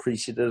coaches are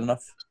appreciated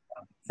enough.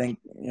 I think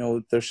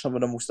there's some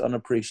of the most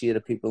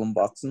unappreciated people in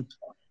boxing,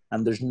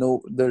 and there's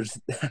no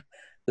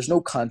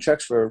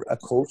contracts for a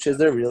coach. Is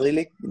there really?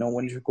 Like,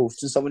 when you're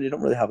coaching someone, you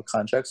don't really have a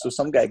contract. So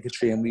some guy could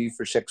train with you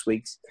for 6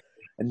 weeks,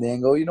 and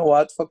then go, you know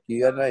what? Fuck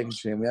you. I'm not even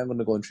training with you. I'm going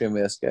to go and train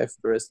with this guy for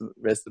the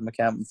rest of my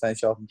camp and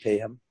finish off and pay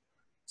him.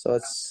 So I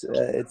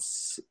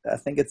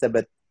think it's a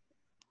bit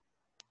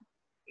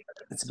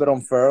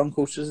unfair on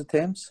coaches at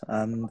times,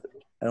 and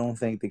I don't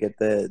think they get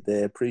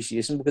the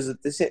appreciation because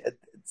at the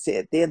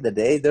end of the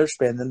day, they're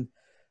spending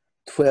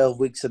 12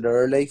 weeks of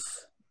their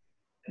life,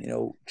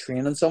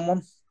 training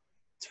someone.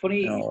 It's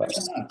funny,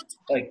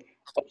 like,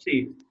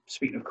 obviously,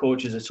 speaking of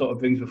coaches, it sort of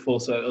brings me full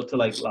circle to,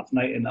 like, last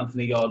night in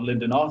Anthony Yard,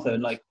 Lyndon Arthur,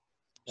 and, like,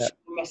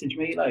 someone messaged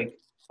me, like,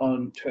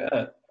 on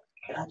Twitter,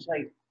 and I was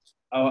like,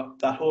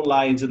 that whole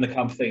Lions in the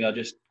camp thing, I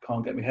just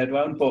can't get my head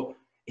around, but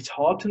it's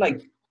hard to,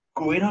 like,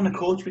 go in on a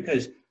coach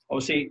because,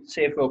 obviously,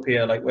 say if we're up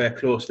here, like, we're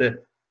close to,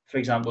 for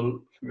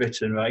example,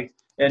 Ritson, right?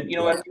 And,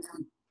 when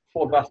we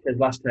fought Vasquez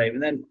last time,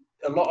 and then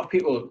a lot of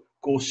people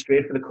go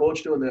straight for the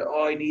coach, don't they?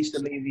 Oh, he needs to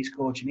leave his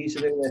coach, he needs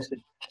to do this.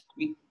 And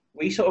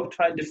we sort of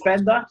try and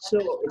defend that, so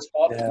it's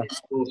hard to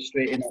go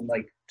straight in on,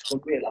 like,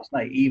 took great last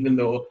night, even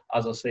though,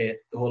 as I say,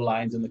 the whole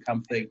Lions in the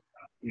camp thing,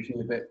 you feel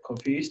a bit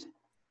confused.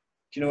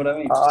 Do you know what I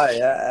mean? Oh,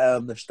 yeah, I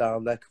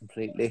understand that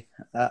completely.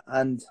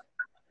 And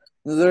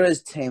there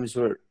is times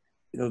where,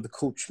 the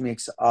coach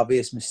makes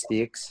obvious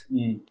mistakes.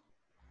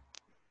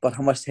 But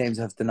how much times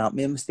have they not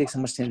made mistakes?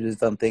 How much times have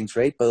they done things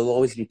right? But they'll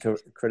always be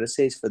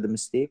criticised for the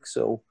mistakes.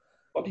 So,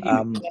 what did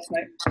you make last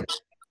night?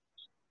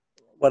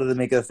 What did they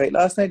make of the fight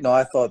last night? No,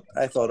 I thought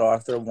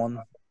Arthur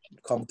won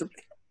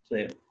comfortably.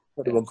 Yeah.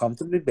 He won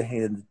comfortably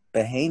behind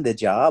the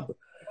jab.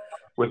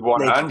 With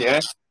one hand, yeah.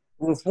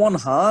 With one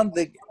hand,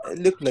 it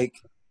looked like,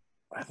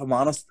 if I'm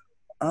honest,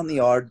 Anthony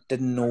Yard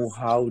didn't know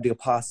how to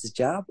pass his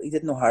jab. He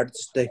didn't know how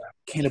to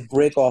kind of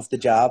break off the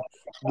jab,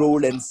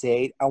 roll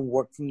inside, and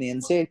work from the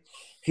inside.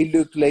 He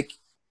looked like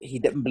he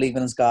didn't believe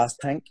in his gas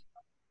tank.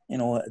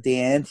 At the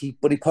end,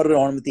 but he put it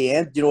on him at the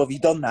end. If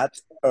he'd done that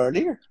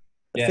earlier,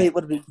 the fight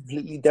would have been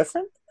completely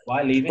different.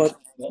 Why leave it?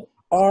 But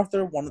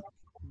Arthur won it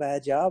by a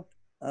jab.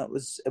 It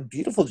was a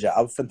beautiful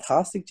jab,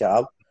 fantastic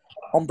jab,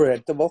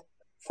 unpredictable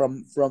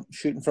from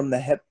shooting from the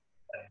hip,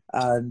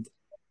 and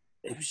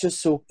it was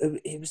just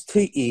it was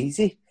too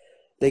easy.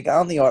 Like,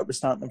 Anthony Yard was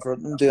standing in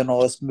front of him doing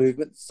all this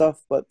movement and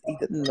stuff, but he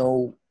didn't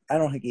know. I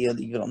don't think he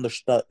even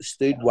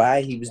understood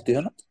why he was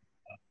doing it.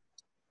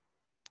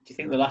 Do you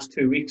think the last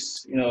 2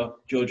 weeks,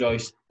 Joe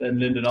Joyce and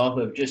Lyndon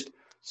Arthur have just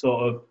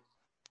sort of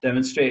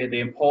demonstrated the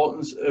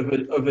importance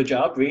of a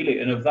jab, really,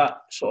 and of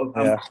that sort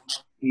of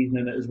season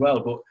in it as well?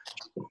 But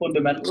just the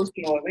fundamentals,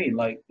 do you know what I mean?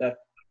 Like that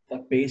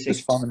basic.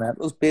 Just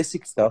fundamentals,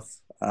 basic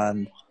stuff.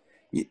 And,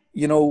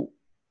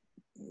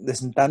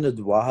 listen, Daniel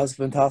Dubois has a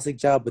fantastic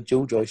jab, but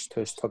Joe Joyce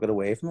took it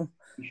away from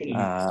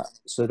him.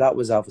 So that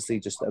was obviously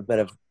just a bit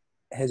of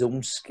his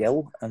own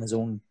skill and his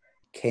own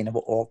kind of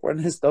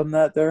awkwardness done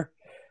that there.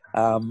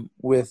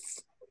 With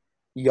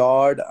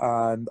Yard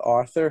and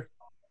Arthur,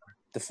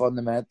 the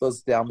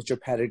fundamentals, the amateur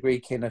pedigree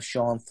kind of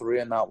shone through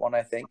in that one,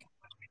 I think.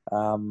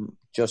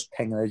 Just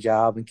pinging a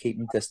jab and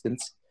keeping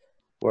distance,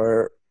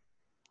 where,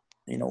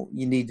 you know,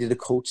 you needed a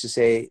coach to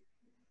say,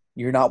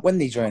 you're not winning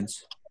these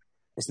rounds.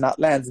 It's not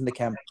lands in the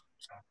camp.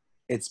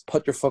 It's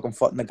put your fucking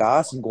foot in the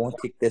gas and go and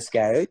take this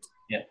guy out.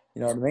 Yeah.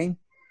 You know what I mean?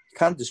 You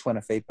can't just win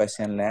a fight by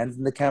saying lands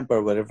in the camp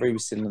or whatever. He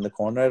was sitting in the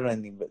corner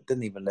and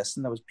didn't even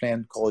listen. I was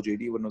playing Call of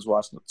Duty when I was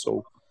watching it.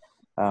 So,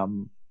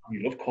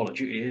 you love Call of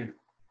Duty, yeah.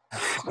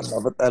 I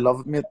love it. I love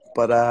it, mate.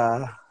 But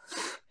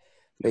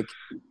like,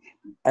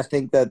 I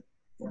think that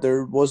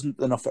there wasn't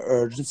enough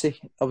urgency.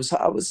 I was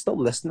still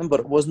listening,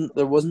 but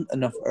there wasn't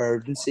enough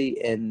urgency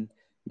in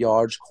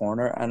Yard's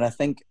corner, and I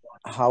think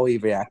how he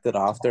reacted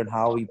after and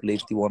how he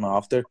believed he won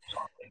after,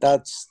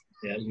 that's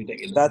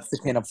ridiculous. That's the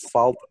kind of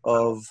fault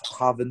of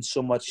having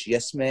so much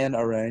yes men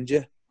around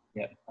you.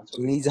 Yeah,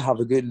 you need to have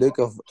a good look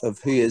of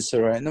who is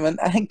surrounding them, and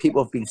I think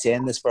people have been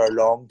saying this for a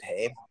long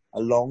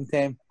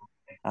time.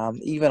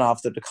 Even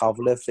after the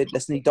Kovalev fit,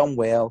 listen, he done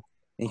well.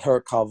 He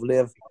hurt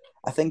Kovalev.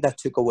 I think that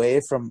took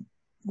away from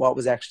what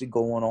was actually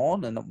going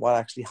on and what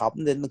actually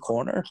happened in the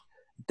corner.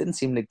 It didn't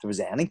seem like there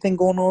was anything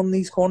going on in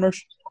these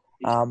corners.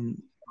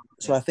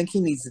 So I think he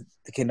needs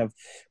to kind of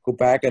go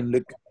back and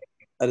look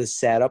at his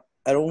setup.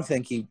 I don't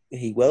think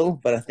he will,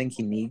 but I think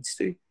he needs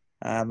to.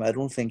 I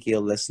don't think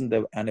he'll listen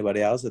to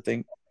anybody else. I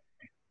think,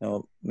 you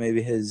know,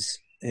 maybe his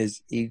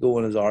ego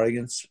and his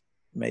arrogance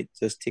might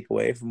just take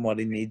away from what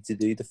he needs to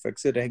do to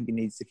fix it. I think he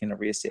needs to kind of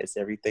reassess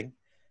everything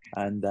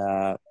and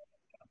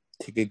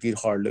take a good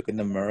hard look in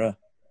the mirror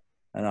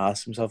and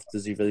ask himself,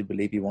 does he really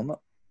believe he won it?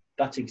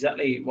 That's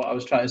exactly what I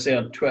was trying to say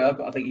on Twitter,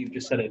 but I think you've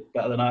just said it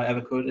better than I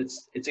ever could.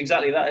 It's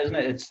exactly that, isn't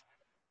it? It's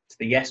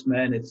the yes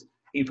man.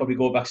 He'd probably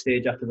go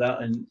backstage after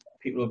that and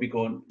people will be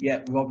going,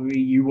 yeah, Robbie,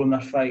 you won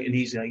that fight, and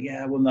he's like,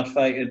 yeah, I won that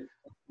fight. And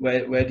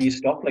where do you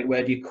stop? Like,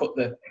 where do you cut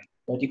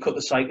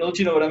the cycle?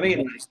 Do you know what I mean?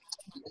 Like,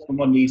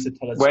 someone needs to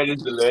tell us. Where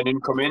does the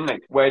learning come in?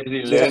 Like, where does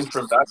he learn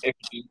from that if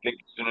he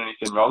thinks he's done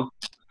anything wrong?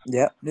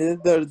 Yeah,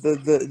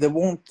 they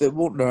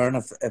won't learn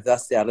if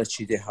that's the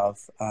attitude they have.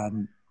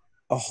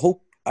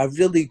 I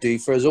really do,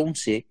 for his own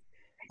sake.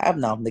 I have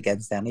nothing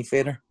against any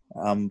fighter,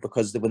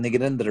 because when they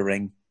get into the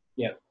ring,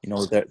 yeah, you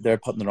know, they're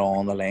putting it all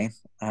on the line.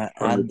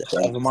 And if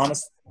I'm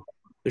honest,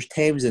 there's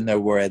times in there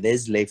where it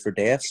is life or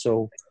death.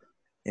 So,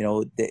 you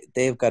know,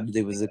 they've got to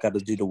do what they've got to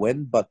do to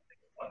win. But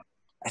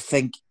I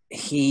think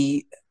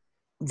he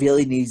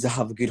really needs to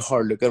have a good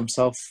hard look at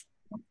himself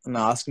and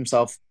ask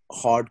himself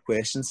hard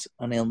questions,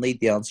 and he'll need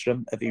to answer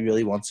them if he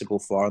really wants to go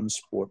far in the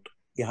sport.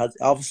 He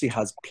obviously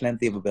has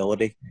plenty of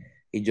ability.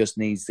 He just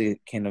needs to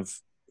kind of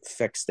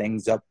fix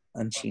things up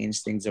and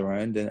change things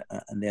around and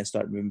then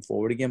start moving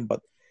forward again.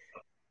 But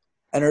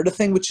another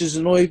thing which has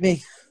annoyed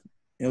me,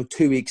 you know,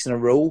 2 weeks in a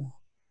row,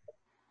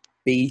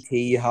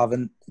 BT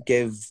haven't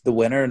give the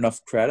winner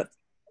enough credit.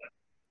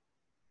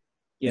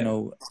 Yeah. You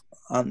know,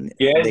 and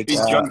like,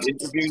 been John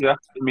interviews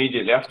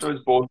immediately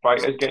afterwards, both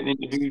fighters getting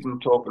interviewed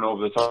and talking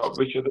over the top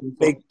of each other.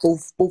 Like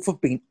both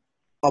have been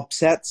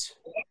upset.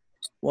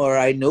 Where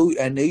I knew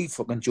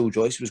fucking Joe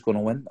Joyce was going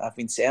to win. I've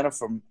been saying it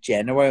from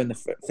January when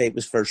the fight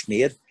was first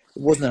made. It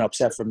wasn't an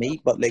upset for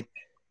me, but like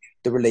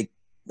they were like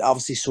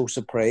obviously so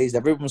surprised.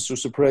 Everyone was so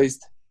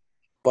surprised.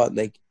 But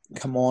like,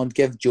 come on,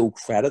 give Joe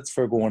credit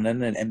for going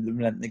in and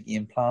implementing the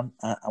game plan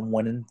and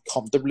winning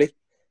comfortably.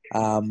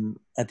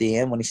 At the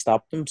end when he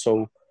stopped him,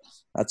 so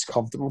that's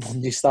comfortable.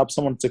 When you stop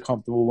someone, it's a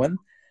comfortable win.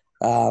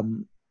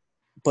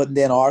 But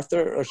then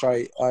Arthur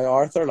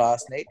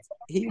last night,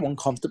 he won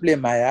comfortably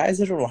in my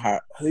eyes. I don't know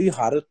who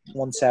had it,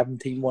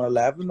 117,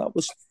 111. That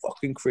was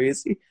fucking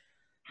crazy.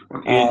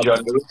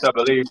 John Lewis, I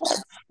believe.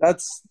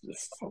 That's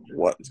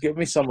what. Give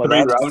me some of 3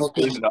 that. rounds.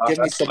 Give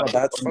me some of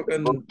that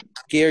fucking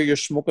gear you're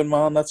smoking,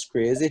 man. That's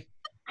crazy.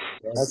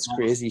 That's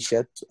crazy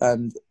shit.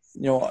 And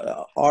you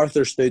know,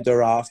 Arthur stood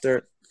there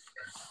after,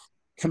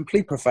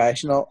 complete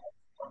professional,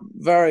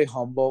 very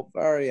humble,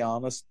 very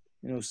honest.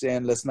 You know,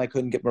 saying, listen, I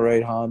couldn't get my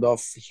right hand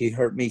off. He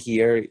hurt me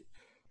here.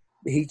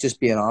 He just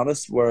being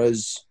honest.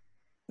 Whereas,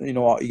 you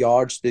know,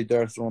 Yard stood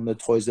there throwing the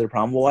toys to the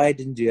pram. Why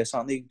didn't you do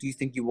something? Do you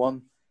think you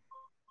won?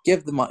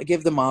 Give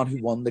the man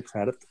who won the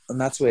credit.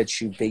 And that's where it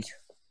should be.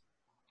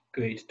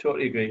 Agreed.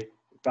 Totally agree.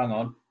 Bang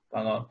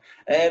on.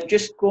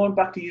 Just going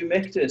back to you,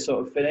 Mick, to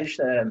sort of finish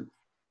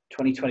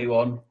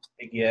 2021,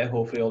 big year.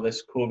 Hopefully all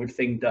this COVID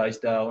thing dies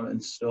down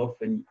and stuff,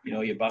 and, you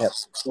know, you're back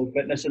full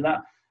fitness and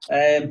that.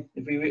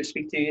 If we were to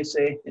speak to you,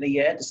 say, in a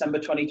year, December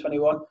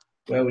 2021,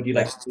 where would you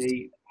like to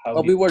be?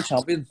 I'll be world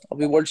champion. I'll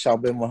be world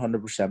champion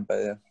 100% by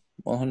then.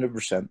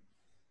 100%. And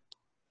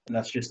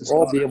that's just the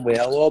start. All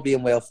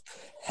being well,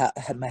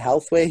 my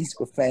health ways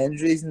with my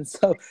injuries and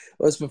stuff. It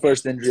was my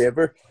first injury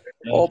ever.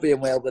 Yeah. All being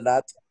well with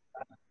that,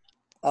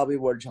 I'll be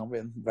world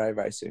champion very,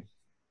 very soon.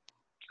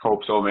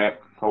 Hope so, mate.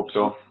 Hope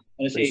so.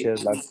 Honestly,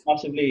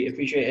 massively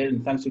appreciate it,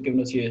 and thanks for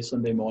giving us your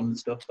Sunday morning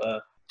stuff.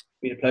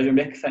 Been a pleasure,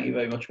 Mick. Thank you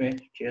very much,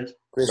 mate. Cheers.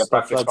 Great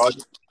stuff,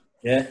 lads.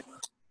 Yeah.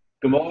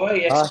 Gomorrah,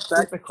 yes.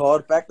 Back the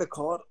card, back the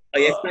card. Are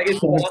you excited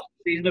for the last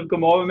season of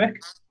Gomorrah, Mick?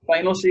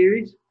 Final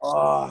series?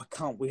 Oh, I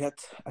can't wait.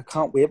 I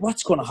can't wait.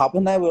 What's going to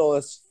happen now with all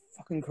this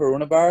fucking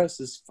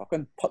coronavirus? Is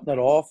fucking putting it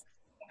off.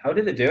 How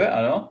did they do it?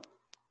 I know.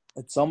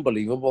 It's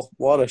unbelievable.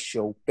 What a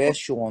show. Best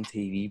show on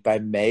TV by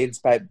miles,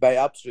 by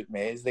absolute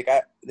miles.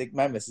 Like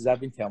my missus, I've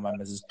been telling my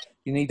missus,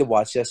 you need to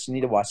watch this, you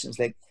need to watch it. It's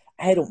like,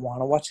 I don't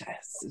want to watch it.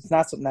 It's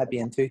not something I'd be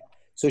into.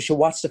 So she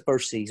watched the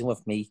first season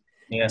with me.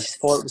 Yeah. She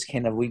thought it was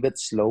kind of a wee bit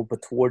slow,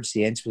 but towards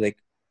the end, she was like,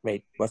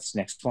 right, what's the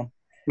next one?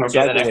 So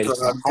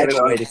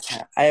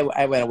I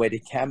went away to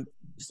camp,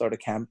 start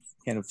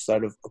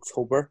of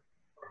October.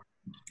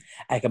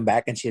 I come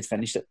back and she had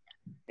finished it.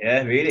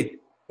 Yeah, really.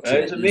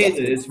 It's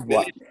amazing. It's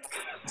really...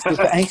 So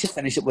I think she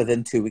finished it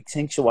within 2 weeks. I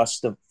think she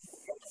watched the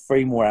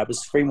three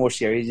more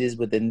series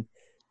within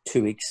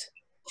 2 weeks.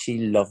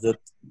 She loved it.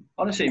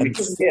 Honestly,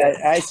 because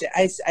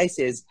I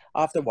says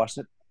after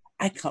watching it,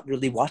 I can't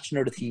really watch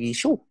another TV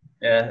show.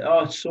 Yeah,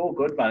 oh, it's so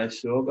good, man.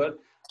 It's so good.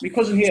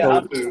 Because in here,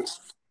 Andrew,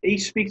 he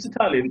speaks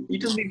Italian. He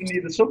doesn't even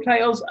need the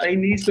subtitles. He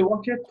needs to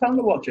watch it. Tell him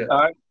to watch it. All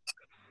right.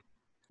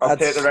 I'll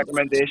take the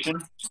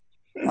recommendation.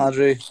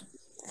 Andrew,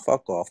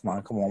 fuck off,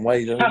 man. Come on. Why?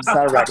 It's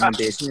not a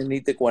recommendation. You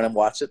need to go in and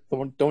watch it.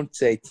 Don't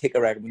say take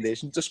a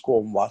recommendation. Just go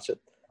and watch it.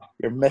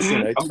 You're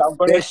missing out. I'll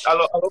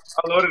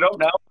load it up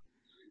now.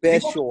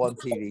 Best show on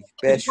TV.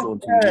 Best show on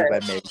TV by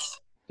Migs.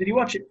 Did you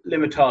watch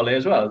Limitale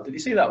as well? Did you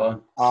see that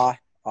one?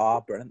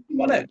 Brilliant.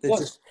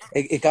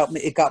 It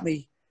got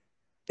me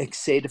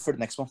excited for the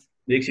next one.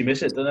 Makes you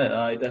miss it, doesn't it?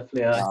 I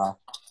definitely.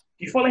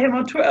 Do you follow him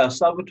on Twitter,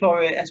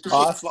 Salvatore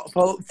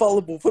Esposito?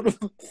 Follow both of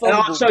them.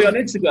 Sorry, on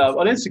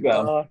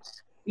Instagram.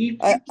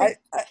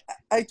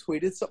 I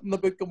tweeted something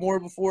about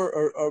Gomorrah before,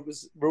 or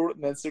wrote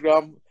it on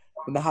Instagram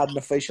when they had an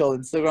official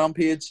Instagram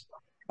page,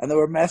 and they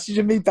were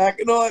messaging me back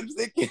and all. I was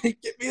like, "Get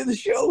me in the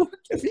show."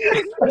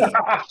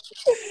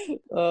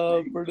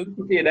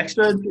 Brilliant. Be an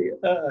extra.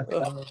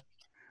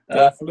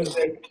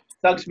 Definitely.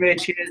 Thanks, mate.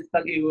 Cheers.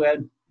 Thank you.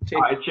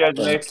 Cheers,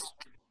 mate.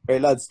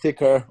 Right, lads. Take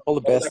care. All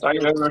the best. Thank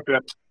you very much.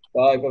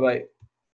 Bye. Bye.